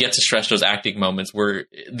really get to stretch those acting moments where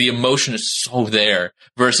the emotion is so there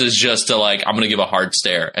versus just to like, I'm going to give a hard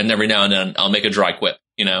stare and every now and then I'll make a dry quip,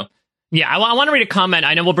 you know? Yeah, I want to read a comment.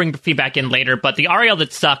 I know we'll bring feedback in later, but the Ariel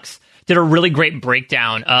That Sucks did a really great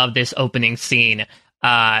breakdown of this opening scene,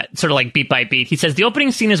 sort of like beat by beat. He says, the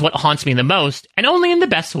opening scene is what haunts me the most, and only in the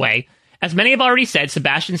best way. As many have already said,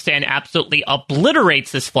 Sebastian Stan absolutely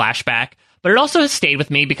obliterates this flashback, but it also has stayed with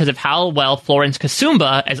me because of how well Florence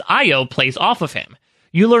Kasumba as Io plays off of him.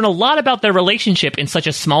 You learn a lot about their relationship in such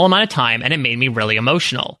a small amount of time, and it made me really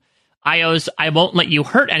emotional. Io's "I won't let you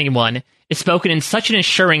hurt anyone" is spoken in such an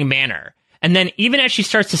assuring manner. And then even as she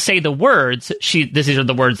starts to say the words, these are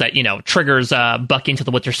the words that, you know, triggers Bucky into the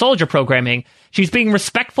Winter Soldier programming, she's being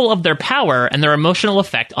respectful of their power and their emotional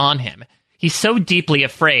effect on him. He's so deeply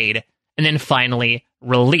afraid, and then finally,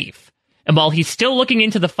 relief. And while he's still looking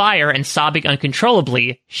into the fire and sobbing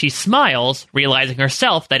uncontrollably, she smiles, realizing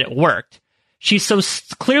herself that it worked. She so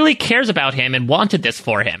clearly cares about him and wanted this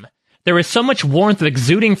for him. There is so much warmth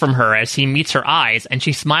exuding from her as he meets her eyes, and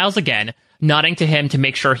she smiles again, nodding to him to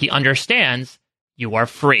make sure he understands, you are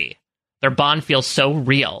free. Their bond feels so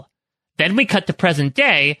real. Then we cut to present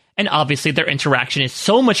day, and obviously their interaction is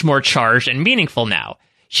so much more charged and meaningful now.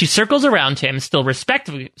 She circles around him, still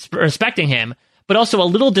respecting him, but also a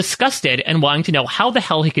little disgusted and wanting to know how the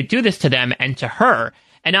hell he could do this to them and to her.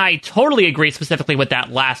 And I totally agree specifically with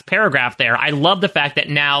that last paragraph there. I love the fact that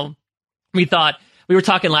now we were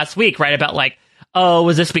talking last week, right, about like, oh,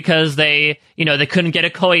 was this because they couldn't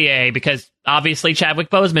get Okoye because obviously Chadwick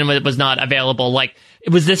Boseman was not available? Like,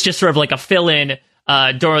 was this just sort of like a fill-in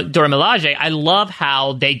Dora Milaje? I love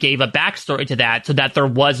how they gave a backstory to that so that there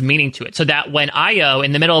was meaning to it. So that when Io,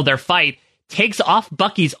 in the middle of their fight, takes off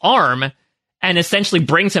Bucky's arm and essentially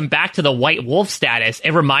brings him back to the White Wolf status,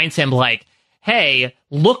 it reminds him like, hey,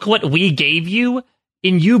 look what we gave you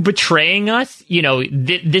in you betraying us. You know,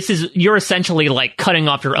 you're essentially like cutting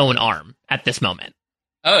off your own arm at this moment.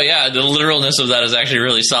 Oh yeah, the literalness of that is actually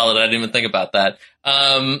really solid. I didn't even think about that.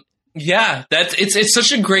 Yeah, it's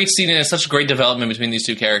such a great scene and it's such a great development between these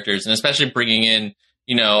two characters, and especially bringing in,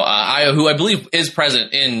 you know, Io, who I believe is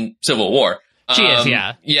present in Civil War. She is,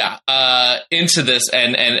 yeah. Yeah, into this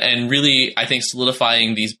and really, I think,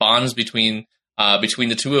 solidifying these bonds between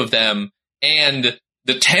the two of them and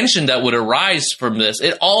the tension that would arise from this.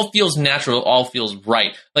 It all feels natural. It all feels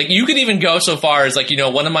right. Like, you could even go so far as, like, you know,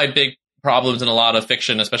 one of my big problems in a lot of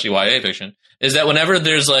fiction, especially YA fiction, is that whenever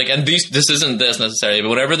there's like, and this isn't this necessarily, but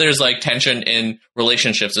whenever there's like tension in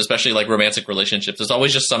relationships, especially like romantic relationships, there's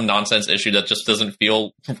always just some nonsense issue that just doesn't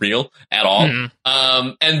feel real at all. Mm-hmm.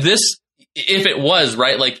 And this, if it was,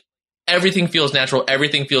 right, like, everything feels natural,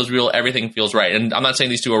 everything feels real, everything feels right. And I'm not saying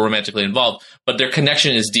these two are romantically involved, but their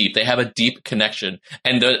connection is deep. They have a deep connection,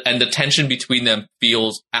 and the tension between them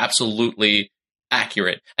feels absolutely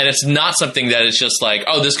accurate. And it's not something that is just like,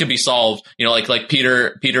 oh, this could be solved, you know, like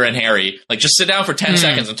Peter and Harry, like, just sit down for 10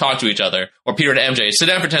 seconds and talk to each other. Or Peter and MJ, sit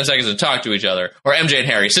down for 10 seconds and talk to each other. Or MJ and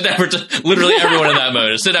Harry, sit down for literally everyone in that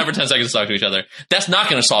mode, sit down for 10 seconds and talk to each other. That's not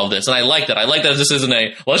going to solve this. And I like that. I like that this isn't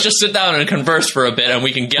let's just sit down and converse for a bit and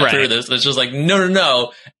we can get through this. It's just like,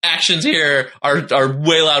 no. Actions here are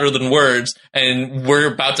way louder than words, and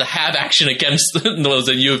we're about to have action against those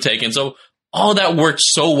that you have taken. So all that worked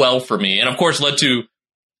so well for me, and of course led to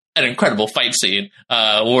an incredible fight scene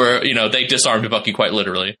where, you know, they disarmed Bucky quite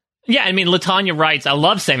literally. Yeah, I mean, LaTanya writes, I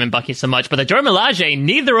love Sam and Bucky so much, but the Dora Milaje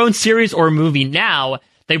need their own series or movie now.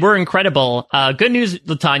 They were incredible. Good news,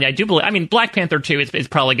 LaTanya, I do believe, I mean, Black Panther 2 is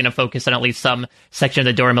probably going to focus on at least some section of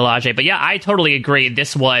the Dora Milaje, but yeah, I totally agree.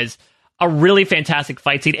 This was a really fantastic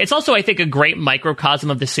fight scene. It's also, I think, a great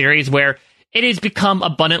microcosm of the series where it has become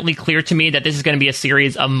abundantly clear to me that this is going to be a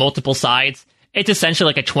series of multiple sides. It's essentially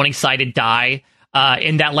like a 20-sided die,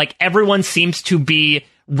 in that like everyone seems to be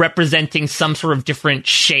representing some sort of different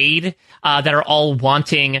shade, that are all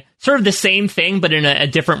wanting sort of the same thing, but in a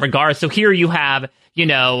different regard. So here you have, you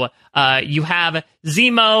have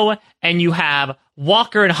Zemo, and you have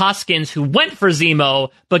Walker and Hoskins, who went for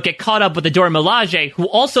Zemo, but get caught up with the Dora Milaje, who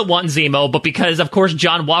also want Zemo, but because, of course,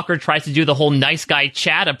 John Walker tries to do the whole nice guy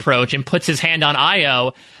Chad approach and puts his hand on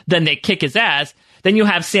Io, then they kick his ass. Then you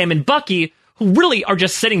have Sam and Bucky, who really are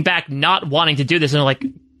just sitting back, not wanting to do this, and they're like,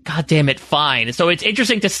 God damn it, fine. So it's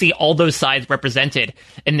interesting to see all those sides represented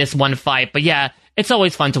in this one fight. But yeah, it's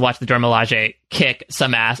always fun to watch the Dora Milaje kick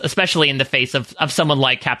some ass, especially in the face of someone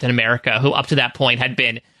like Captain America, who up to that point had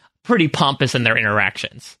been pretty pompous in their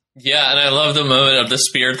interactions. Yeah, and I love the moment of the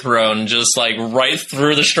spear thrown just like right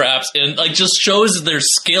through the straps, and like just shows their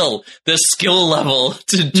skill. The skill level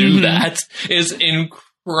to do that is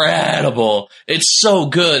incredible. It's so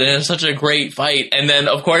good, and it's such a great fight. And then,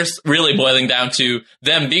 of course, really boiling down to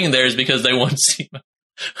them being there is because they want Zemo.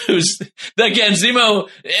 Zemo,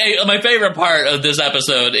 my favorite part of this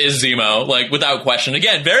episode is Zemo, like without question.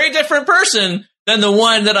 Again, very different person than the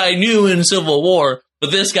one that I knew in Civil War. But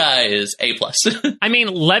this guy is A+. I mean,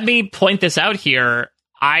 let me point this out here.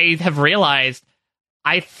 I have realized,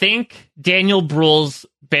 I think Daniel Bruhl's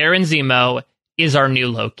Baron Zemo is our new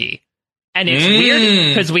Loki. And it's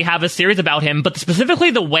weird because we have a series about him, but specifically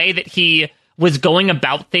the way that he was going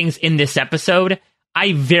about things in this episode,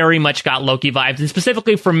 I very much got Loki vibes. And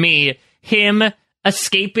specifically for me, him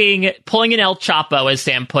escaping, pulling an El Chapo, as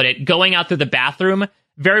Sam put it, going out through the bathroom,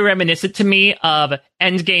 very reminiscent to me of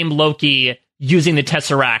Endgame Loki using the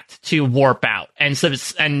Tesseract to warp out, and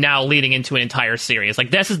now leading into an entire series.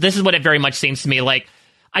 Like this is what it very much seems to me like.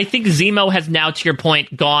 I think Zemo has now, to your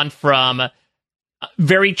point, gone from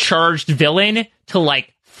very charged villain to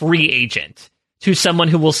like free agent, to someone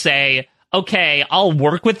who will say, okay, I'll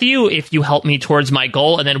work with you if you help me towards my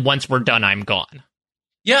goal, and then once we're done, I'm gone.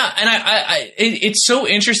 Yeah, and it's so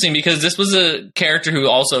interesting because this was a character who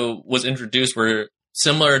also was introduced where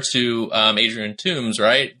similar to Adrian Toomes,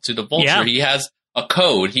 right? To the Vulture. Yeah. He has a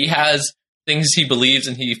code. He has things he believes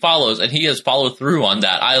and he follows, and he has followed through on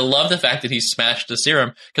that. I love the fact that he smashed the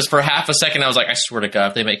serum, because for half a second I was like, I swear to God,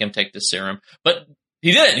 if they make him take this serum. But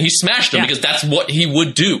he didn't. He smashed him because that's what he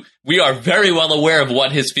would do. We are very well aware of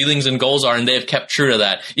what his feelings and goals are, and they have kept true to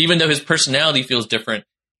that. Even though his personality feels different,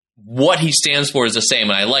 what he stands for is the same,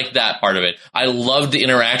 and I like that part of it. I love the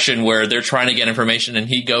interaction where they're trying to get information, and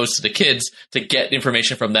he goes to the kids to get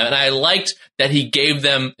information from them, and I liked that he gave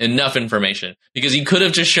them enough information, because he could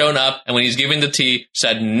have just shown up, and when he's giving the tea,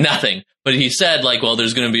 said nothing, but he said, like, well,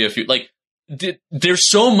 there's going to be a few, like,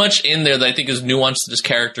 there's so much in there that I think is nuanced to this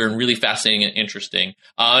character and really fascinating and interesting.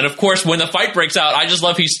 And of course, when the fight breaks out, I just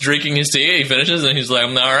love he's drinking his tea, he finishes, and he's like,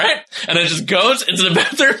 all right, and then just goes into the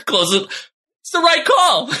bathroom, closes it. It's the right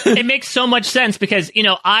call. It makes so much sense because,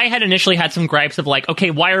 I had initially had some gripes of like,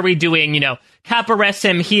 okay, why are we doing, Cap arrests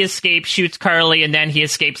him, he escapes, shoots Carly, and then he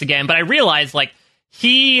escapes again. But I realized, like,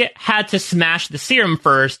 he had to smash the serum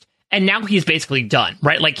first, and now he's basically done,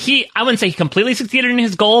 right? Like, I wouldn't say he completely succeeded in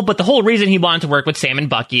his goal, but the whole reason he wanted to work with Sam and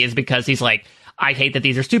Bucky is because he's like, I hate that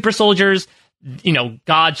these are super soldiers.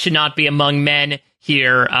 God should not be among men.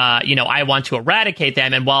 Here, I want to eradicate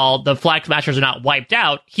them. And while the Flag Smashers are not wiped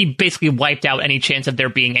out, he basically wiped out any chance of there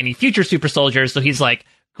being any future super soldiers. So he's like,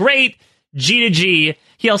 great, G to G.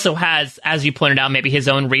 He also has, as you pointed out, maybe his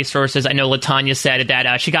own resources. I know LaTanya said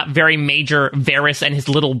that she got very major Varys and his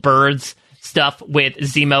little birds stuff with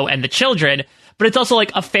Zemo and the children. But it's also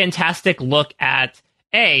like a fantastic look at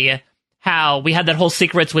how we had that whole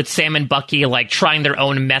secrets with Sam and Bucky, like, trying their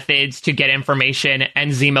own methods to get information,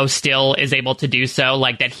 and Zemo still is able to do so,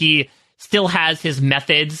 like, that he still has his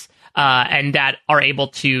methods, and that are able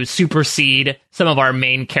to supersede some of our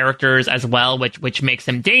main characters as well, which makes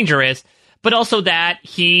him dangerous, but also that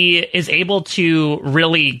he is able to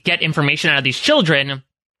really get information out of these children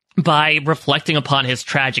by reflecting upon his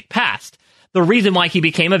tragic past. The reason why he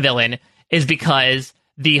became a villain is because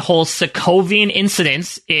the whole Sokovian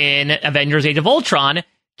incidents in Avengers Age of Ultron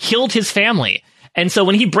killed his family. And so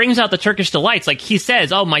when he brings out the Turkish delights, like, he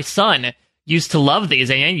says, oh, my son used to love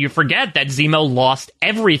these. And you forget that Zemo lost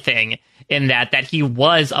everything in that he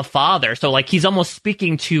was a father. So, like, he's almost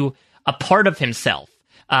speaking to a part of himself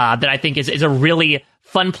that I think is a really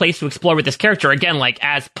fun place to explore with this character. Again, like,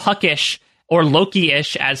 as puckish or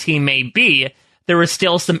Loki-ish as he may be, there is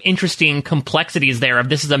still some interesting complexities there of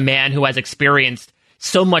this is a man who has experienced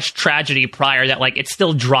so much tragedy prior that, like, it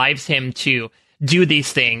still drives him to do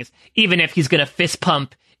these things, even if he's going to fist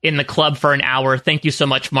pump in the club for an hour. Thank you so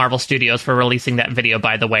much, Marvel Studios, for releasing that video,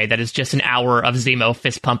 by the way. That is just an hour of Zemo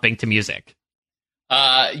fist pumping to music.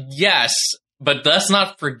 Yes, but let's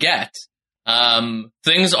not forget,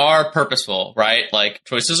 things are purposeful, right? Like,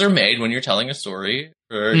 choices are made when you're telling a story,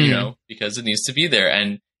 or, you know, because it needs to be there.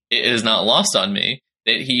 And it is not lost on me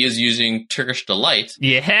that he is using Turkish Delight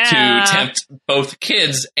to tempt both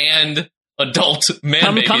kids and adult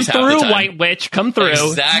man babies. Come through, White Witch. Come through.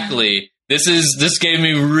 Exactly. This gave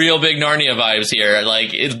me real big Narnia vibes here.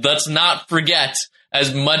 Like, let's not forget,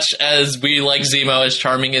 as much as we like Zemo, as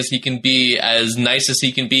charming as he can be, as nice as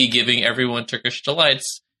he can be, giving everyone Turkish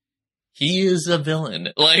delights, he is a villain.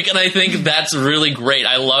 Like, and I think that's really great.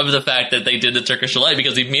 I love the fact that they did the Turkish delight,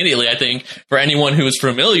 because immediately, I think, for anyone who is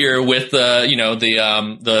familiar with the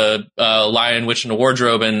Lion, Witch, and the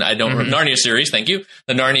Wardrobe, and I don't remember Narnia series, thank you,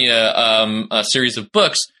 the Narnia series of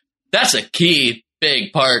books, that's a key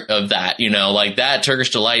big part of that, you know, like that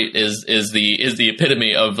Turkish delight is the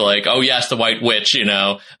epitome of, like, oh yes, the White Witch, you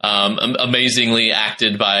know, amazingly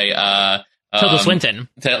acted by Tilda Swinton.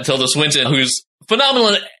 Tilda Swinton, who's phenomenal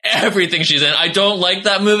in everything she's in. I don't like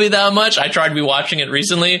that movie that much. I tried rewatching it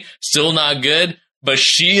recently, still not good, but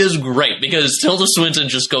she is great, because Tilda Swinton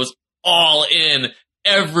just goes all in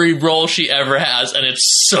every role she ever has, and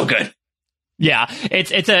it's so good. Yeah,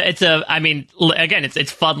 it's a I mean, again,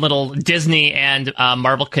 it's fun little Disney and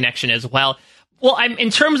Marvel connection as well. Well, in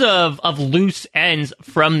terms of loose ends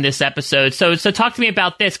from this episode, so talk to me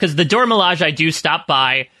about this, because the Dora Milaje do stop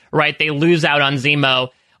by, right? They lose out on Zemo.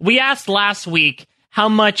 We asked last week, how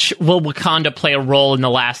much will Wakanda play a role in the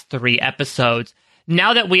last 3 episodes?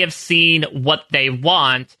 Now that we have seen what they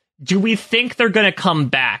want, do we think they're going to come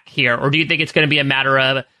back here? Or do you think it's going to be a matter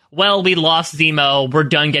of, well, we lost Zemo, we're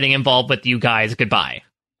done getting involved with you guys, goodbye?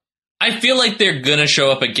 I feel like they're going to show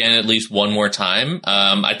up again at least one more time.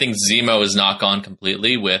 I think Zemo is not gone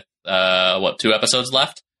completely with, 2 episodes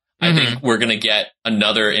left? I think we're going to get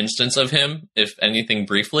another instance of him, if anything,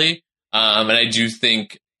 briefly. And I do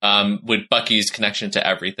think, with Bucky's connection to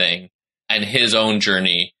everything and his own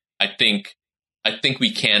journey, I think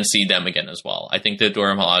we can see them again as well. I think that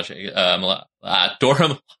Dora Milaje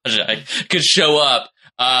could show up,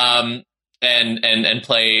 and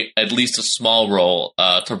play at least a small role,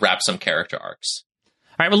 to wrap some character arcs.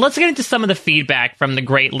 All right, well, let's get into some of the feedback from the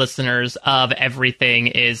great listeners of Everything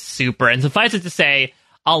is Super. And suffice it to say,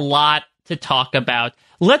 a lot to talk about.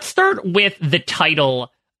 Let's start with the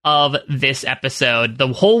title of this episode. The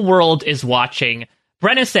whole world is watching.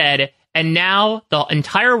 Brenna said, and now the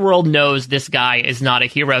entire world knows this guy is not a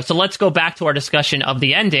hero. So let's go back to our discussion of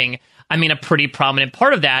the ending. I mean, a pretty prominent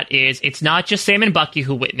part of that is it's not just Sam and Bucky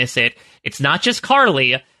who witness it. It's not just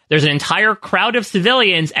Carly. There's an entire crowd of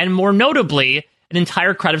civilians, and more notably, an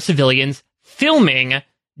entire crowd of civilians filming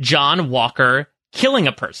John Walker killing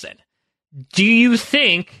a person. Do you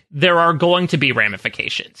think there are going to be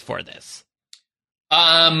ramifications for this?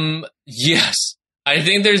 Yes. I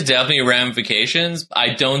think there's definitely ramifications.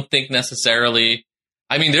 I don't think necessarily...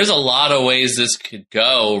 I mean, there's a lot of ways this could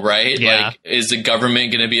go, right? Yeah. Like, is the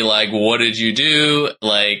government going to be like, what did you do?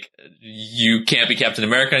 Like, you can't be Captain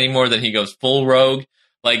America anymore. Then he goes full rogue.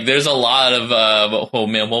 Like, there's a lot of, oh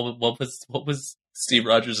man, what was Steve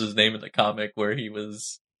Rogers' name in the comic where he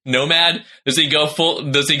was Nomad? Does he go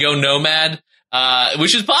Nomad?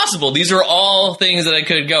 Which is possible. These are all things that I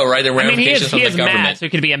could go, right? The ramifications from the government. Mad, so he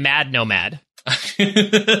could be a mad nomad.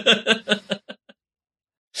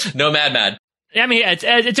 Nomad. I mean,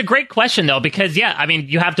 it's a great question, though, because, yeah, I mean,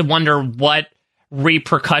 you have to wonder what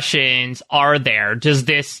repercussions are there. Does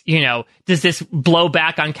this blow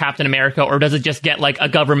back on Captain America, or does it just get, like, a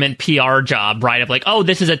government PR job, right? Of like, oh,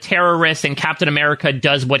 this is a terrorist, and Captain America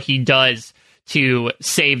does what he does to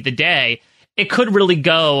save the day. It could really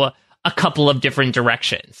go a couple of different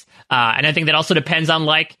directions. And I think that also depends on,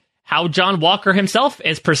 like, how John Walker himself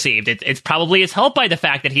is perceived. It's probably is helped by the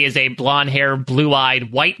fact that he is a blonde-haired,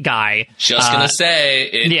 blue-eyed white guy. Just gonna say,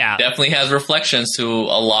 it definitely has reflections to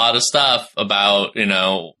a lot of stuff about, you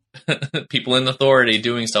know, people in authority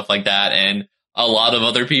doing stuff like that, and a lot of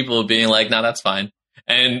other people being like, no, that's fine.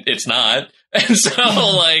 And it's not. And so,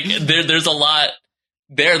 like, there's a lot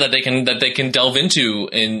there that they can delve into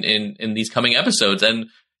in these coming episodes. And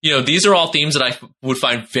you know, these are all themes that I would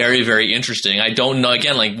find very, very interesting. I don't know,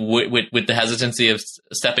 again, like with the hesitancy of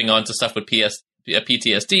stepping onto stuff with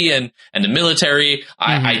PTSD and the military,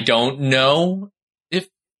 I don't know if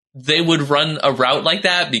they would run a route like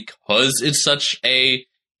that, because it's such a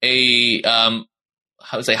I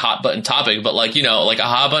would say hot button topic, but like, you know, like a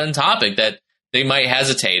hot button topic that they might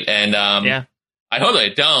hesitate. And I hope they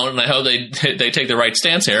don't, and I hope they take the right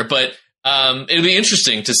stance here. But It'll be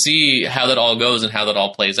interesting to see how that all goes and how that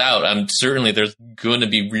all plays out. Certainly there's going to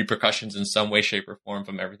be repercussions in some way, shape, or form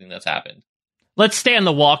from everything that's happened. Let's stay on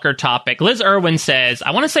the Walker topic. Liz Irwin says,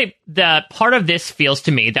 I want to say that part of this feels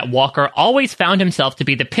to me that Walker always found himself to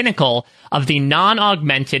be the pinnacle of the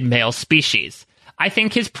non-augmented male species. I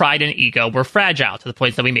think his pride and ego were fragile, to the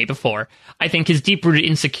points that we made before. I think his deep-rooted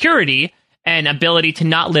insecurity and ability to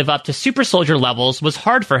not live up to super soldier levels was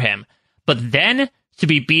hard for him. But then, to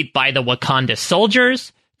be beat by the Wakanda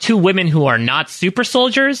soldiers, 2 women who are not super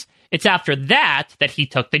soldiers, it's after that he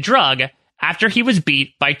took the drug, after he was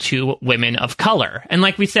beat by 2 women of color. And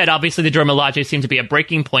like we said, obviously the Dora Milaje seemed to be a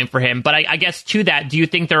breaking point for him, but I guess to that, do you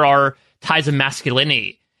think there are ties of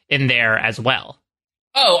masculinity in there as well?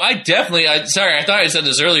 Oh, sorry, I thought I said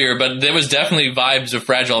this earlier, but there was definitely vibes of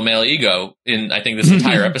fragile male ego in, I think, this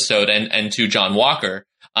entire episode and to John Walker.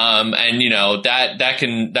 And, you know, that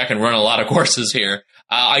can run a lot of courses here.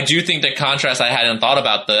 I do think the contrast, I hadn't thought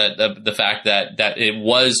about the fact that it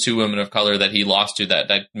was 2 women of color that he lost to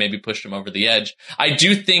that maybe pushed him over the edge. I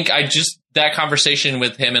do think that conversation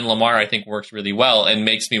with him and Lamar, I think, works really well and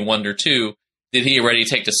makes me wonder too, did he already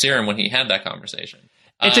take the serum when he had that conversation?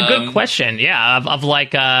 It's a good question, yeah, of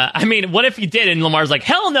like, I mean, what if he did and Lamar's like,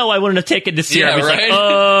 hell no, I wouldn't have taken this serum. Yeah, He's right?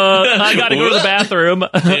 like, I gotta go to the bathroom.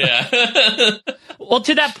 Yeah. Well,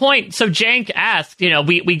 to that point, so Jank asked, you know,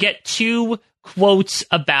 we get 2 quotes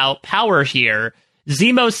about power here.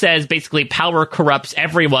 Zemo says basically power corrupts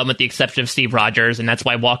everyone with the exception of Steve Rogers, and that's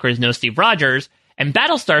why Walker is no Steve Rogers. And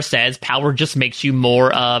Battlestar says power just makes you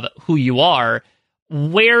more of who you are.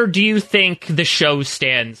 Where do you think the show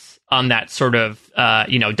stands on that sort of,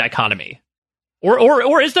 dichotomy?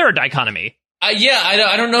 Or is there a dichotomy?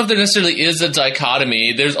 I don't know if there necessarily is a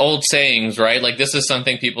dichotomy. There's old sayings, right? Like, this is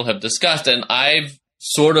something people have discussed, and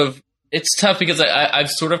it's tough because I've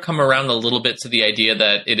sort of come around a little bit to the idea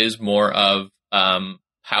that it is more of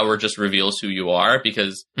power just reveals who you are,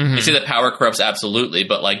 because they say that power corrupts absolutely,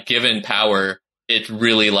 but like, given power, it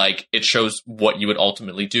really it shows what you would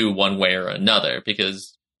ultimately do one way or another,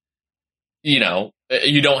 because, you know,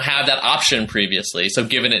 you don't have that option previously. So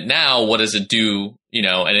given it now, what does it do? You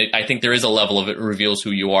know, and I think there is a level of it reveals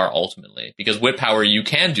who you are ultimately, because with power, you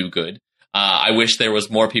can do good. I wish there was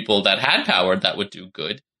more people that had power that would do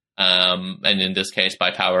good. And in this case,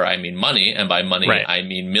 by power, I mean money. And by money, right, I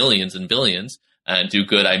mean millions and billions. And do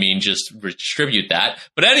good, I mean just redistribute that.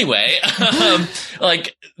 But anyway,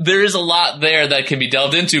 there is a lot there that can be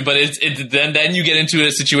delved into. But then you get into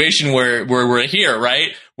a situation where we're here,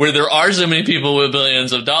 right? Where there are so many people with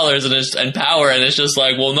billions of dollars and power, and it's just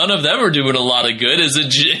like, well, none of them are doing a lot of good. Is it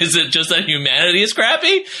just that humanity is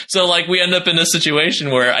crappy? So we end up in a situation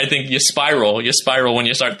where I think you spiral when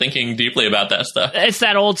you start thinking deeply about that stuff. It's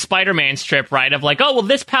that old Spider-Man strip, right? Of like, oh, well,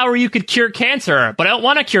 this power you could cure cancer, but I don't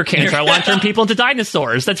want to cure cancer. I want to turn people into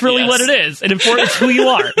dinosaurs. That's really what it is. It informs who you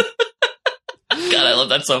are. God, I love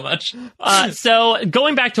that so much. So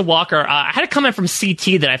going back to Walker, I had a comment from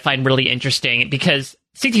CT that I find really interesting, because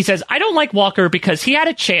CT says, I don't like Walker because he had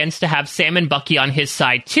a chance to have Sam and Bucky on his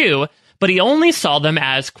side too, but he only saw them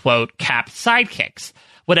as, quote, Cap sidekicks.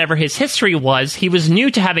 Whatever his history was, he was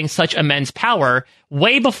new to having such immense power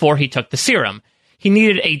way before he took the serum. He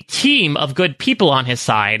needed a team of good people on his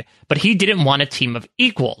side, but he didn't want a team of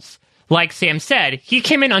equals. Like Sam said, he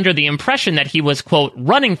came in under the impression that he was, quote,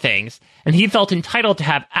 running things, and he felt entitled to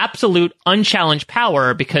have absolute unchallenged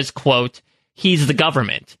power because, quote, he's the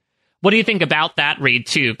government. What do you think about that read,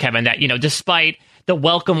 too, Kevin? That, you know, despite the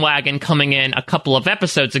welcome wagon coming in a couple of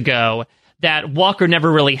episodes ago, that Walker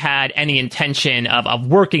never really had any intention of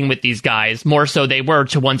working with these guys. More so they were,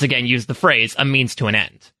 to once again use the phrase, a means to an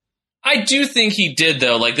end. I do think he did,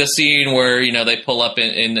 though. Like the scene where, you know, they pull up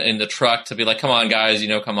in the truck to be like, come on, guys, you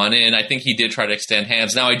know, come on in. I think he did try to extend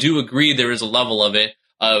hands. Now, I do agree there is a level of it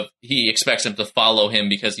of he expects him to follow him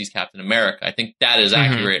because he's Captain America. I think that is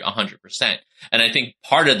accurate 100%. And I think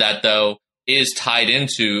part of that, though, is tied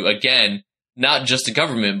into, again, not just the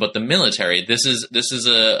government, but the military. This is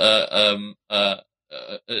a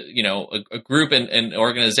group and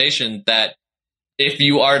organization that if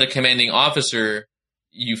you are the commanding officer,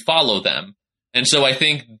 you follow them. And so I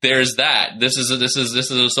think there's that. This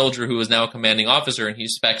is a soldier who is now a commanding officer, and he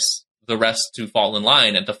expects the rest to fall in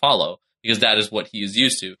line and to follow, because that is what he is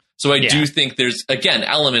used to. So I do think there's, again,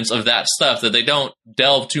 elements of that stuff that they don't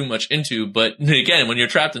delve too much into. But again, when you're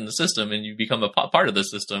trapped in the system and you become a part of the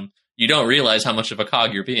system, you don't realize how much of a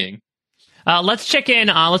cog you're being. Let's check in.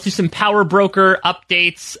 Let's do some Power Broker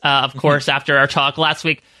updates. Of course, after our talk last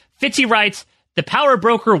week, Fitzy writes, the Power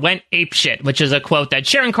Broker went apeshit, which is a quote that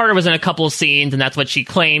Sharon Carter was in a couple of scenes, and that's what she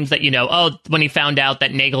claims that, you know, when he found out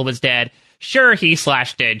that Nagel was dead, Sure,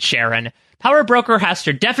 he/did Sharon. Power Broker has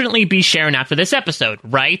to definitely be Sharon after this episode,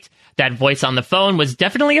 right? That voice on the phone was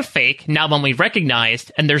definitely a fake, now one we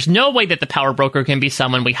recognized, and there's no way that the Power Broker can be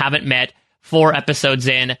someone we haven't met 4 episodes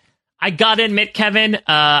in. I gotta admit, Kevin,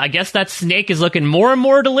 I guess that snake is looking more and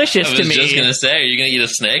more delicious to me. I was just gonna say, are you gonna eat a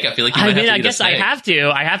snake? I feel like you might have to eat a snake. I guess I have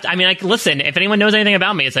to. I mean, listen, if anyone knows anything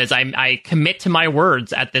about me, it says I commit to my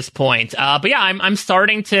words at this point. But yeah, I'm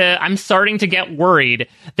starting to get worried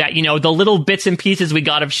that, you know, the little bits and pieces we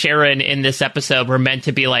got of Sharon in this episode were meant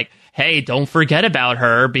to be like, hey, don't forget about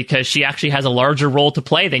her because she actually has a larger role to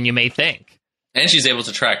play than you may think. And she's able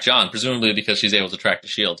to track John, presumably because she's able to track the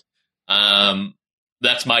shield.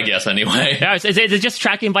 That's my guess, anyway. Yeah, is it just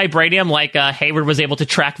tracking vibranium like Hayward was able to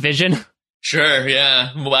track Vision? Sure,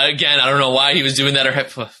 yeah. Well, again, I don't know why he was doing that.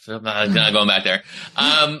 I'm not going back there.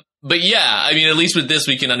 But yeah, I mean, at least with this,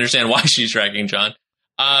 we can understand why she's tracking John.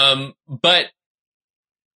 But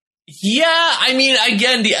yeah, I mean,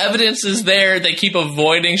 again, the evidence is there. They keep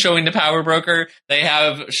avoiding showing the Power Broker. They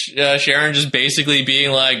have Sharon just basically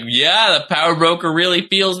being like, yeah, the Power Broker really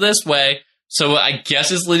feels this way. So I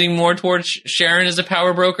guess it's leading more towards Sharon as a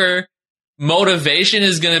Power Broker. Motivation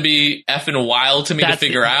is going to be effing wild to me to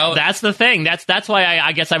figure out. That's the thing. That's why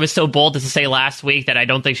I guess I was so bold as to say last week that I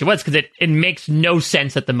don't think she was, because it makes no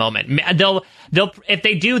sense at the moment. They'll if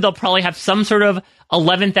they do, they'll probably have some sort of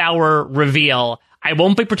 11th hour reveal. I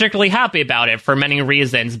won't be particularly happy about it for many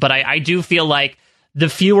reasons, but I do feel like the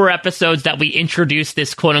fewer episodes that we introduce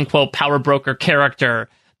this quote unquote Power Broker character,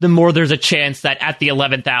 the more there's a chance that at the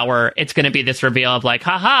 11th hour, it's going to be this reveal of like,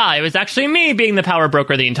 haha, it was actually me being the Power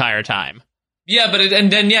Broker the entire time. Yeah, but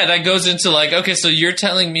that goes into like, okay, so you're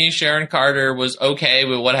telling me Sharon Carter was okay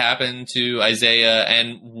with what happened to Isaiah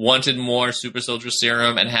and wanted more super soldier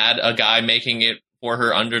serum and had a guy making it for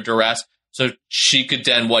her under duress so she could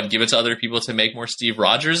then, give it to other people to make more Steve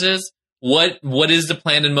Rogerses? What is the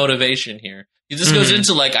plan and motivation here? This goes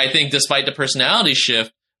into like, I think despite the personality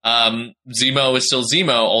shift, Zemo is still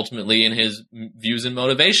Zemo ultimately in his views and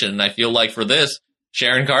motivation. And I feel like for this,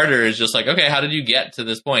 Sharon Carter is just like, okay, how did you get to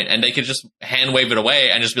this point? And they could just hand wave it away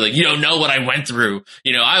and just be like, you don't know what I went through.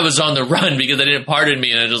 You know, I was on the run because they didn't pardon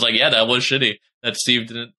me. And it's just like, yeah, that was shitty that Steve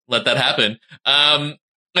didn't let that happen. And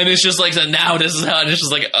it's just like, so now this is how, and it's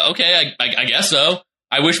just like, okay, I guess so.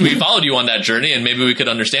 I wish we followed you on that journey and maybe we could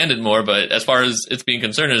understand it more. But as far as it's being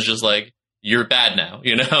concerned, it's just like, you're bad now,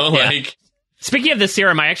 you know? Yeah. Like, speaking of the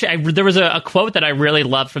serum, there was a quote that I really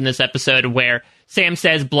loved from this episode where Sam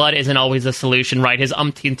says blood isn't always a solution, right? His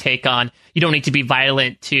umpteen take on you don't need to be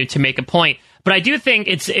violent to make a point. But I do think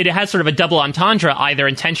it has sort of a double entendre, either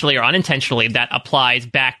intentionally or unintentionally, that applies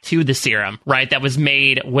back to the serum, right? That was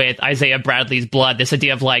made with Isaiah Bradley's blood. This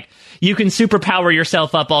idea of like, you can superpower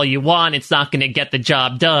yourself up all you want. It's not going to get the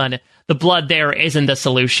job done. The blood there isn't the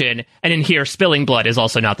solution. And in here, spilling blood is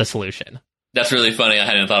also not the solution. That's really funny. I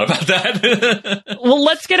hadn't thought about that. Well,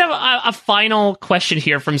 let's get a final question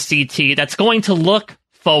here from CT that's going to look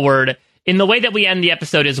forward in the way that we end the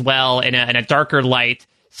episode as well, in a darker light.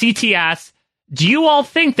 CT asks, do you all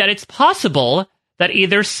think that it's possible that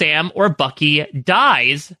either Sam or Bucky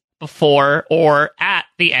dies before or at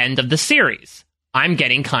the end of the series? I'm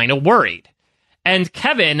getting kind of worried. And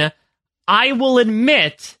Kevin, I will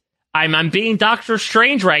admit, I'm being Doctor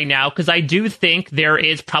Strange right now because I do think there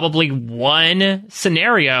is probably one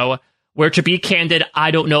scenario where, to be candid,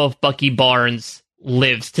 I don't know if Bucky Barnes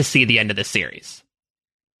lives to see the end of the series.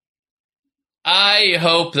 I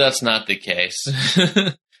hope that's not the case.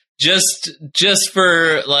 just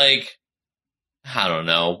for like, I don't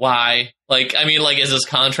know why. Like, I mean, like, is his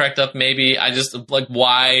contract up? Maybe. I just like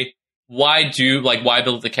why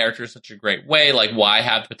build the character in such a great way? Like, why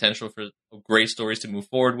have the potential for great stories to move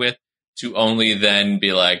forward with, to only then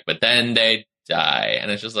be like, but then they die,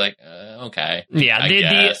 and it's just like, okay.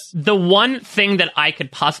 Yeah, the one thing that I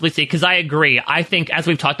could possibly see, because I agree, I think as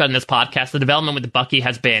we've talked about in this podcast, the development with Bucky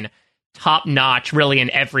has been top notch, really in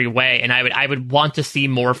every way, and I would want to see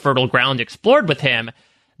more fertile ground explored with him.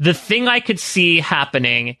 The thing I could see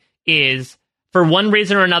happening is, for one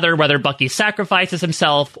reason or another, whether Bucky sacrifices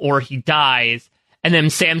himself or he dies, and then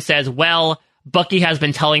Sam says, well, Bucky has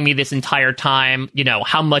been telling me this entire time, you know,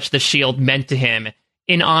 how much the shield meant to him.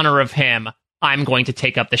 In honor of him, I'm going to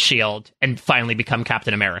take up the shield and finally become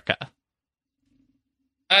Captain America.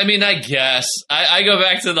 I mean, I guess. I go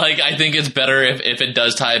back to, like, I think it's better if it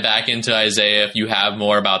does tie back into Isaiah, if you have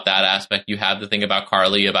more about that aspect. You have the thing about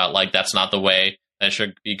Carly, about, like, that's not the way that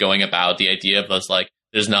should be going about. The idea of us, like,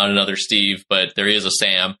 there's not another Steve, but there is a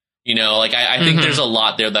Sam. You know, like, I think there's a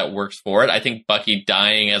lot there that works for it. I think Bucky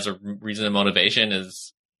dying as a reason of motivation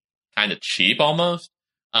is kind of cheap almost.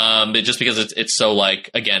 But just because it's so,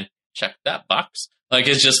 like, again, check that box. Like,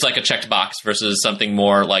 it's just like a checked box versus something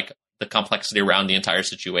more like the complexity around the entire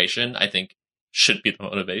situation, I think should be the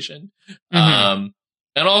motivation. And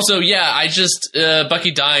also, I just,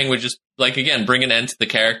 Bucky dying would just, like, again, bring an end to the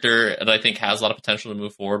character that I think has a lot of potential to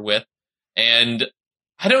move forward with. And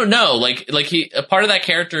I don't know, like a part of that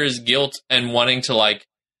character is guilt and wanting to, like,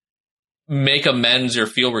 make amends or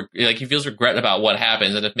feel, like, he feels regret about what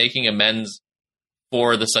happens. And if making amends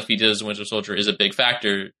for the stuff he did as a Winter Soldier is a big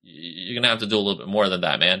factor, you're going to have to do a little bit more than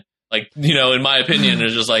that, man. Like, in my opinion,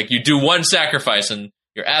 it's just like, you do one sacrifice and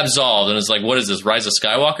you're absolved. And it's like, what is this, Rise of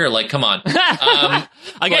Skywalker? Like, come on. Again,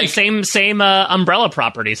 like, same Umbrella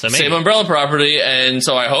property. So maybe. Same Umbrella property. And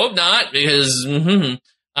so I hope not, because,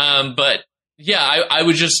 but yeah, I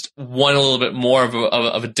would just want a little bit more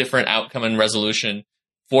of a different outcome and resolution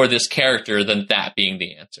for this character than that being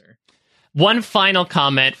the answer. One final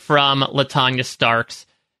comment from LaTanya Starks.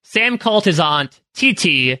 Sam called his aunt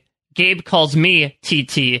TT. Gabe calls me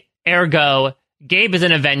TT. Ergo, Gabe is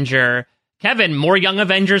an Avenger. Kevin, more Young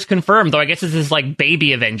Avengers confirmed, though I guess this is like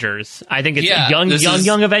baby Avengers. I think it's young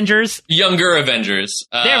Avengers. Younger Avengers.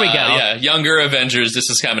 There we go. Yeah, younger Avengers. This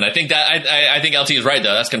is coming. I think that I think LT is right,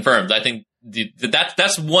 though. That's confirmed. I think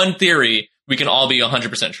that's one theory we can all be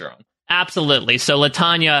 100% sure on. Absolutely. So,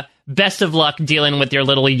 LaTanya, best of luck dealing with your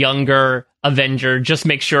little younger Avenger. Just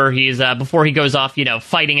make sure he's, before he goes off,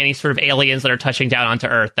 fighting any sort of aliens that are touching down onto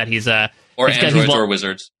Earth, that he's, or androids or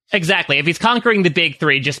wizards. Exactly. If he's conquering the big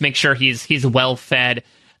three, just make sure he's well fed.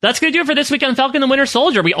 That's going to do it for this week on Falcon the Winter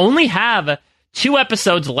Soldier. We only have 2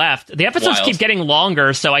 episodes left. The episodes keep getting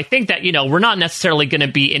longer, so I think that, we're not necessarily going to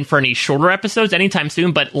be in for any shorter episodes anytime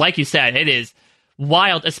soon, but like you said, it is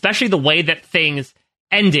wild, especially the way that things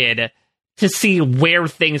ended, to see where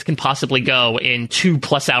things can possibly go in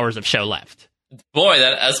 2+ hours of show left. Boy,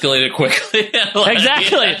 that escalated quickly.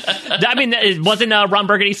 Exactly. I mean, wasn't Ron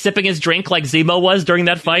Burgundy sipping his drink like Zemo was during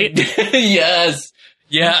that fight? Yes.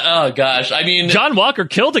 Yeah, oh gosh. I mean, John Walker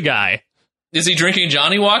killed a guy. Is he drinking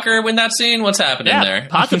Johnny Walker in that scene? What's happening there?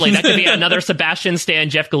 Possibly. That could be another Sebastian Stan,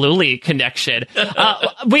 Jeff Galooly connection.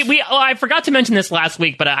 I forgot to mention this last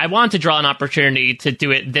week, but I wanted to draw an opportunity to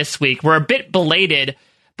do it this week. We're a bit belated,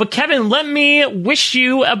 but Kevin, let me wish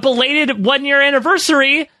you a belated 1-year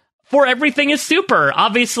anniversary for Everything is Super.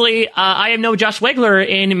 Obviously, I am no Josh Wegler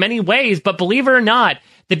in many ways, but believe it or not,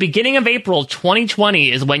 the beginning of April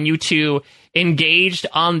 2020 is when you two engaged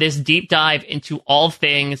on this deep dive into all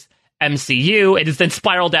things MCU. It has then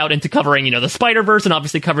spiraled out into covering, the Spider-Verse and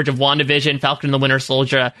obviously coverage of WandaVision, Falcon and the Winter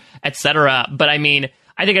Soldier, etc. But I mean,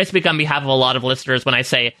 I think I speak on behalf of a lot of listeners when I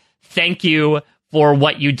say thank you for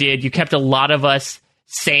what you did. You kept a lot of us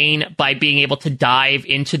sane by being able to dive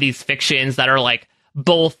into these fictions that are like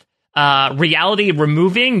both reality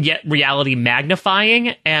removing yet reality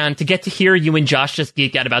magnifying, and to get to hear you and Josh just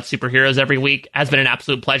geek out about superheroes every week has been an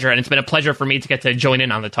absolute pleasure, and it's been a pleasure for me to get to join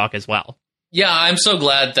in on the talk as well. Yeah, I'm so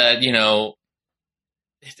glad that,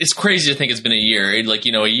 it's crazy to think it's been a year. Like,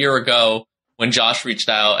 a year ago when Josh reached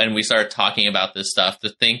out and we started talking about this stuff, to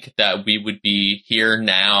think that we would be here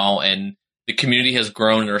now, and the community has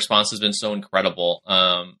grown and the response has been so incredible.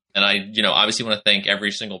 And I, obviously want to thank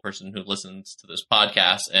every single person who listens to this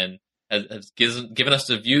podcast and has given us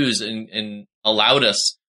the views and allowed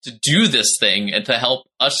us to do this thing and to help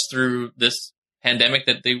us through this pandemic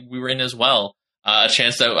that we were in as well. A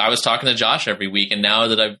chance that I was talking to Josh every week, and now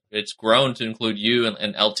that it's grown to include you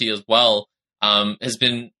and LT as well, has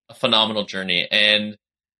been a phenomenal journey. And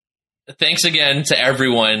thanks again to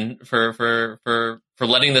everyone for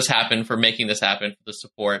letting this happen, for making this happen, for the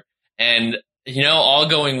support. And, all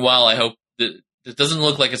going well, I hope that it doesn't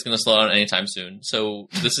look like it's going to slow down anytime soon. So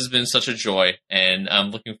this has been such a joy, and I'm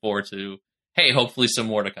looking forward to, hopefully some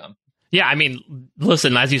more to come. Yeah, I mean,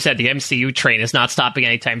 listen, as you said, the MCU train is not stopping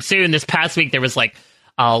anytime soon. This past week, there was like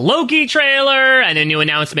a Loki trailer and a new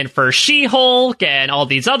announcement for She-Hulk and all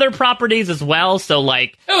these other properties as well. So,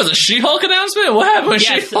 like, it was a She-Hulk announcement? What happened with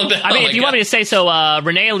She-Hulk? I mean, if you want me to say so,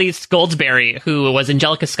 Renee Elise Goldsberry, who was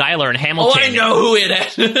Angelica Schuyler in Hamilton. Oh, I know who it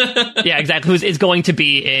is. Yeah, exactly. Is going to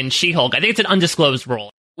be in She-Hulk. I think it's an undisclosed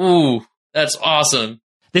role. Ooh, that's awesome.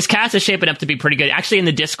 This cast is shaping up to be pretty good. Actually, in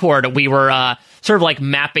the Discord, we were sort of like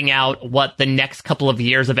mapping out what the next couple of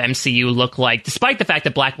years of MCU look like, despite the fact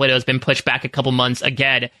that Black Widow has been pushed back a couple months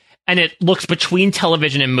again. And it looks, between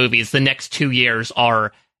television and movies, the next 2 years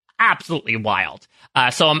are absolutely wild.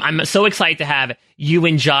 So I'm so excited to have you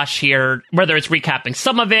and Josh here, whether it's recapping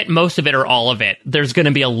some of it, most of it, or all of it. There's going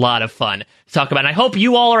to be a lot of fun to talk about. And I hope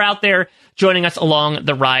you all are out there joining us along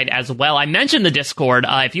the ride as well. I mentioned the Discord.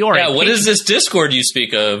 If you are what is this Discord you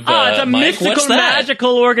speak of? It's a Mike? mystical,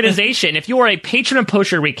 magical organization. If you are a patron of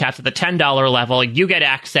Post Show Recaps at the $10 level, you get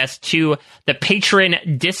access to the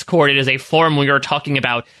patron Discord. It is a forum where we are talking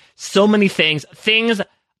about so many things. Things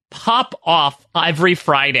pop off every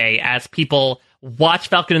Friday as people watch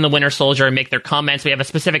Falcon and the Winter Soldier and make their comments. We have a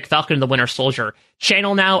specific Falcon and the Winter Soldier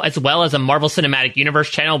channel now, as well as a Marvel Cinematic Universe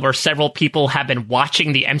channel where several people have been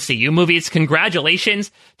watching the MCU movies.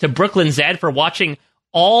 Congratulations to Brooklyn Zed for watching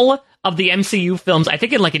all of the MCU films, I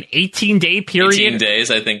think in like an 18-day period. 18 days,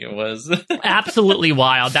 I think it was. Absolutely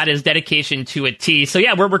wild. That is dedication to a T. So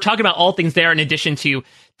yeah, we're talking about all things there in addition to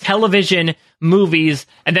television, movies,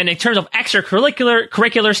 and then in terms of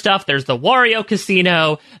extracurricular stuff, there's the Wario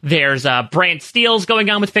Casino, there's Brand Steals going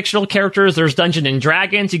on with fictional characters, there's Dungeons and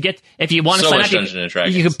Dragons. You get, if you want to sign up,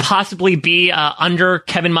 you could possibly be under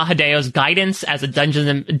Kevin Mahadeo's guidance as a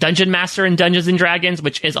dungeon master in Dungeons and Dragons,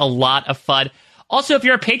 which is a lot of fun. Also, if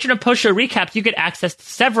you're a patron of Post Show Recaps, you get access to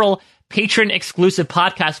several patron-exclusive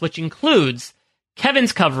podcasts, which includes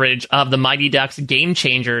Kevin's coverage of the Mighty Ducks Game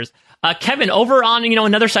Changers. Kevin, over on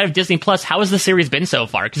another side of Disney Plus, how has the series been so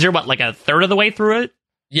far? Because you're like a third of the way through it?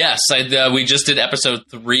 Yes, we just did episode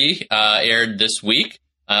 3, aired this week.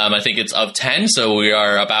 I think it's of 10, so we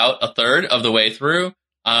are about a third of the way through.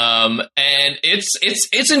 And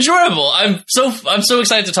it's enjoyable. I'm so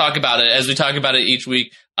excited to talk about it as we talk about it each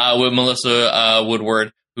week with Melissa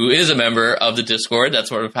Woodward, who is a member of the Discord. That's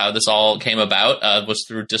sort of how this all came about, was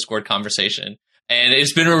through Discord conversation. And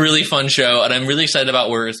it's been a really fun show, and I'm really excited about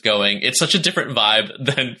where it's going. It's such a different vibe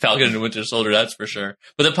than Falcon and the Winter Soldier, that's for sure.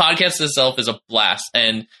 But the podcast itself is a blast,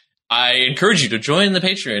 and I encourage you to join the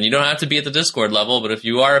Patreon. You don't have to be at the Discord level, but if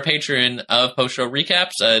you are a patron of Post Show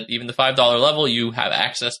Recaps at even the $5 level, you have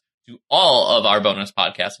access to all of our bonus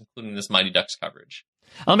podcasts, including this Mighty Ducks coverage.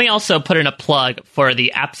 Let me also put in a plug for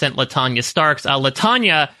the absent LaTanya Starks.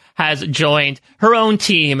 LaTanya has joined her own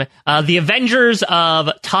team, the Avengers of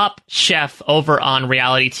Top Chef over on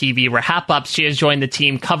reality TV Wrap Up. She has joined the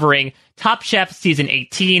team covering Top Chef Season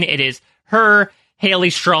 18. It is her, Haley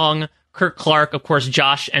Strong, Kirk Clark, of course,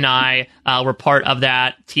 Josh and I were part of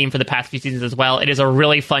that team for the past few seasons as well. It is a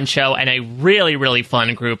really fun show and a really, really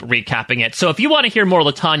fun group recapping it. So if you want to hear more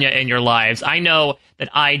LaTanya in your lives, I know that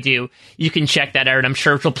I do, you can check that out, and I'm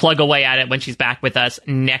sure she'll plug away at it when she's back with us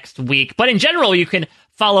next week. But in general, you can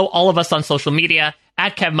follow all of us on social media,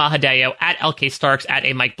 at Kev Mahadeo, at LK Starks, at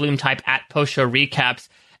a Mike Bloom type, at Post Show Recaps.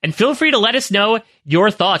 And feel free to let us know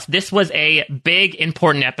your thoughts. This was a big,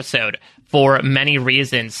 important episode for many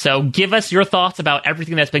reasons. So give us your thoughts about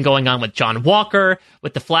everything that's been going on with John Walker,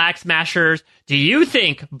 with the Flag Smashers. Do you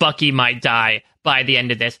think Bucky might die by the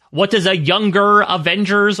end of this? What does a younger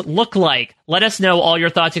Avengers look like? Let us know all your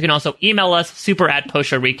thoughts. You can also email us,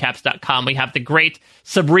 super@postshowrecaps.com. We have the great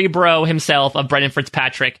Cerebro himself of Brendan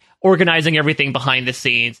Fitzpatrick organizing everything behind the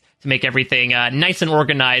scenes to make everything nice and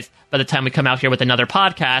organized by the time we come out here with another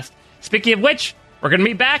podcast. Speaking of which, we're going to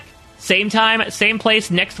be back same time, same place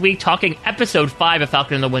next week talking episode 5 of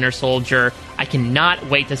Falcon and the Winter Soldier. I cannot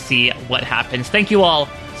wait to see what happens. Thank you all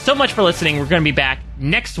so much for listening. We're going to be back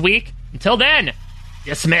next week. Until then,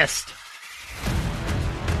 dismissed.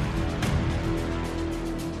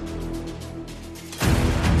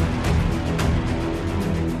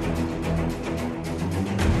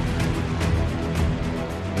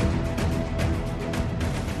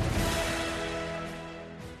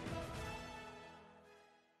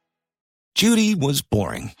 Judy was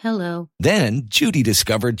boring. Hello. Then Judy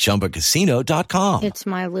discovered ChumbaCasino.com. It's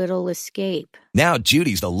my little escape. Now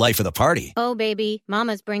Judy's the life of the party. Oh, baby,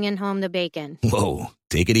 mama's bringing home the bacon. Whoa,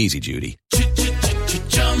 take it easy, Judy.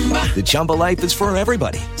 The Chumba life is for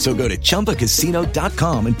everybody. So go to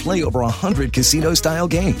ChumbaCasino.com and play over 100 casino-style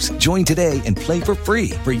games. Join today and play for free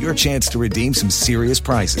for your chance to redeem some serious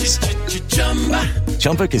prizes.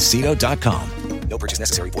 ChumbaCasino.com. No purchase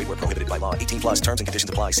necessary. Void where prohibited by law. 18+ terms and conditions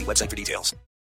apply. See website for details.